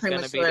jump in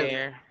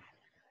prematurely.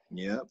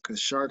 Yeah, because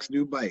sharks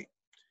do bite.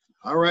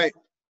 All right.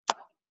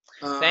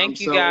 Thank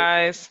you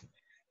guys.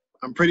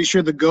 I'm pretty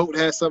sure the GOAT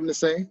has something to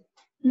say.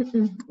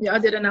 Y'all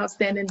did an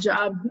outstanding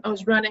job. I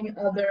was running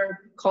other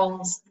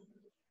calls.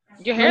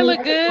 Your hair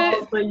look good.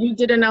 Calls, but you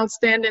did an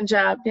outstanding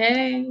job.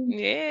 Dang.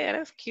 Yeah,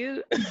 that's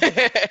cute.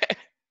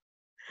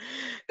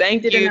 You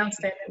did an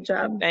outstanding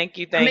job. Thank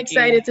you. I'm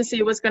excited to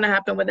see what's going to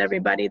happen with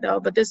everybody, though.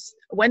 But this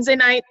Wednesday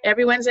night,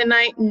 every Wednesday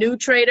night, new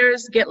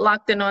traders get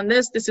locked in on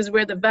this. This is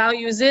where the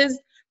values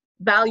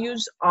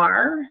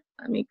are.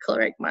 Let me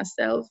correct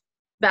myself.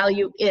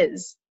 Value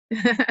is.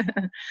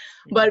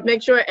 But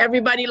make sure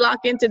everybody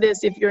lock into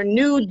this. If you're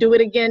new, do it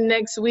again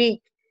next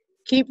week.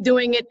 Keep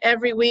doing it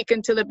every week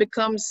until it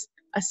becomes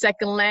a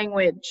second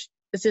language.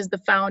 This is the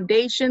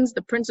foundations,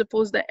 the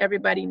principles that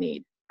everybody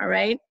need. All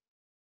right?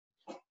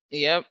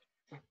 Yep.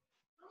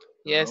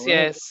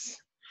 Yes.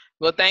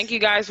 Well, thank you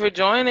guys for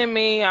joining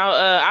me.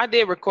 I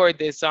did record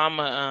this, so I'm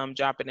gonna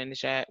drop it in the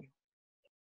chat.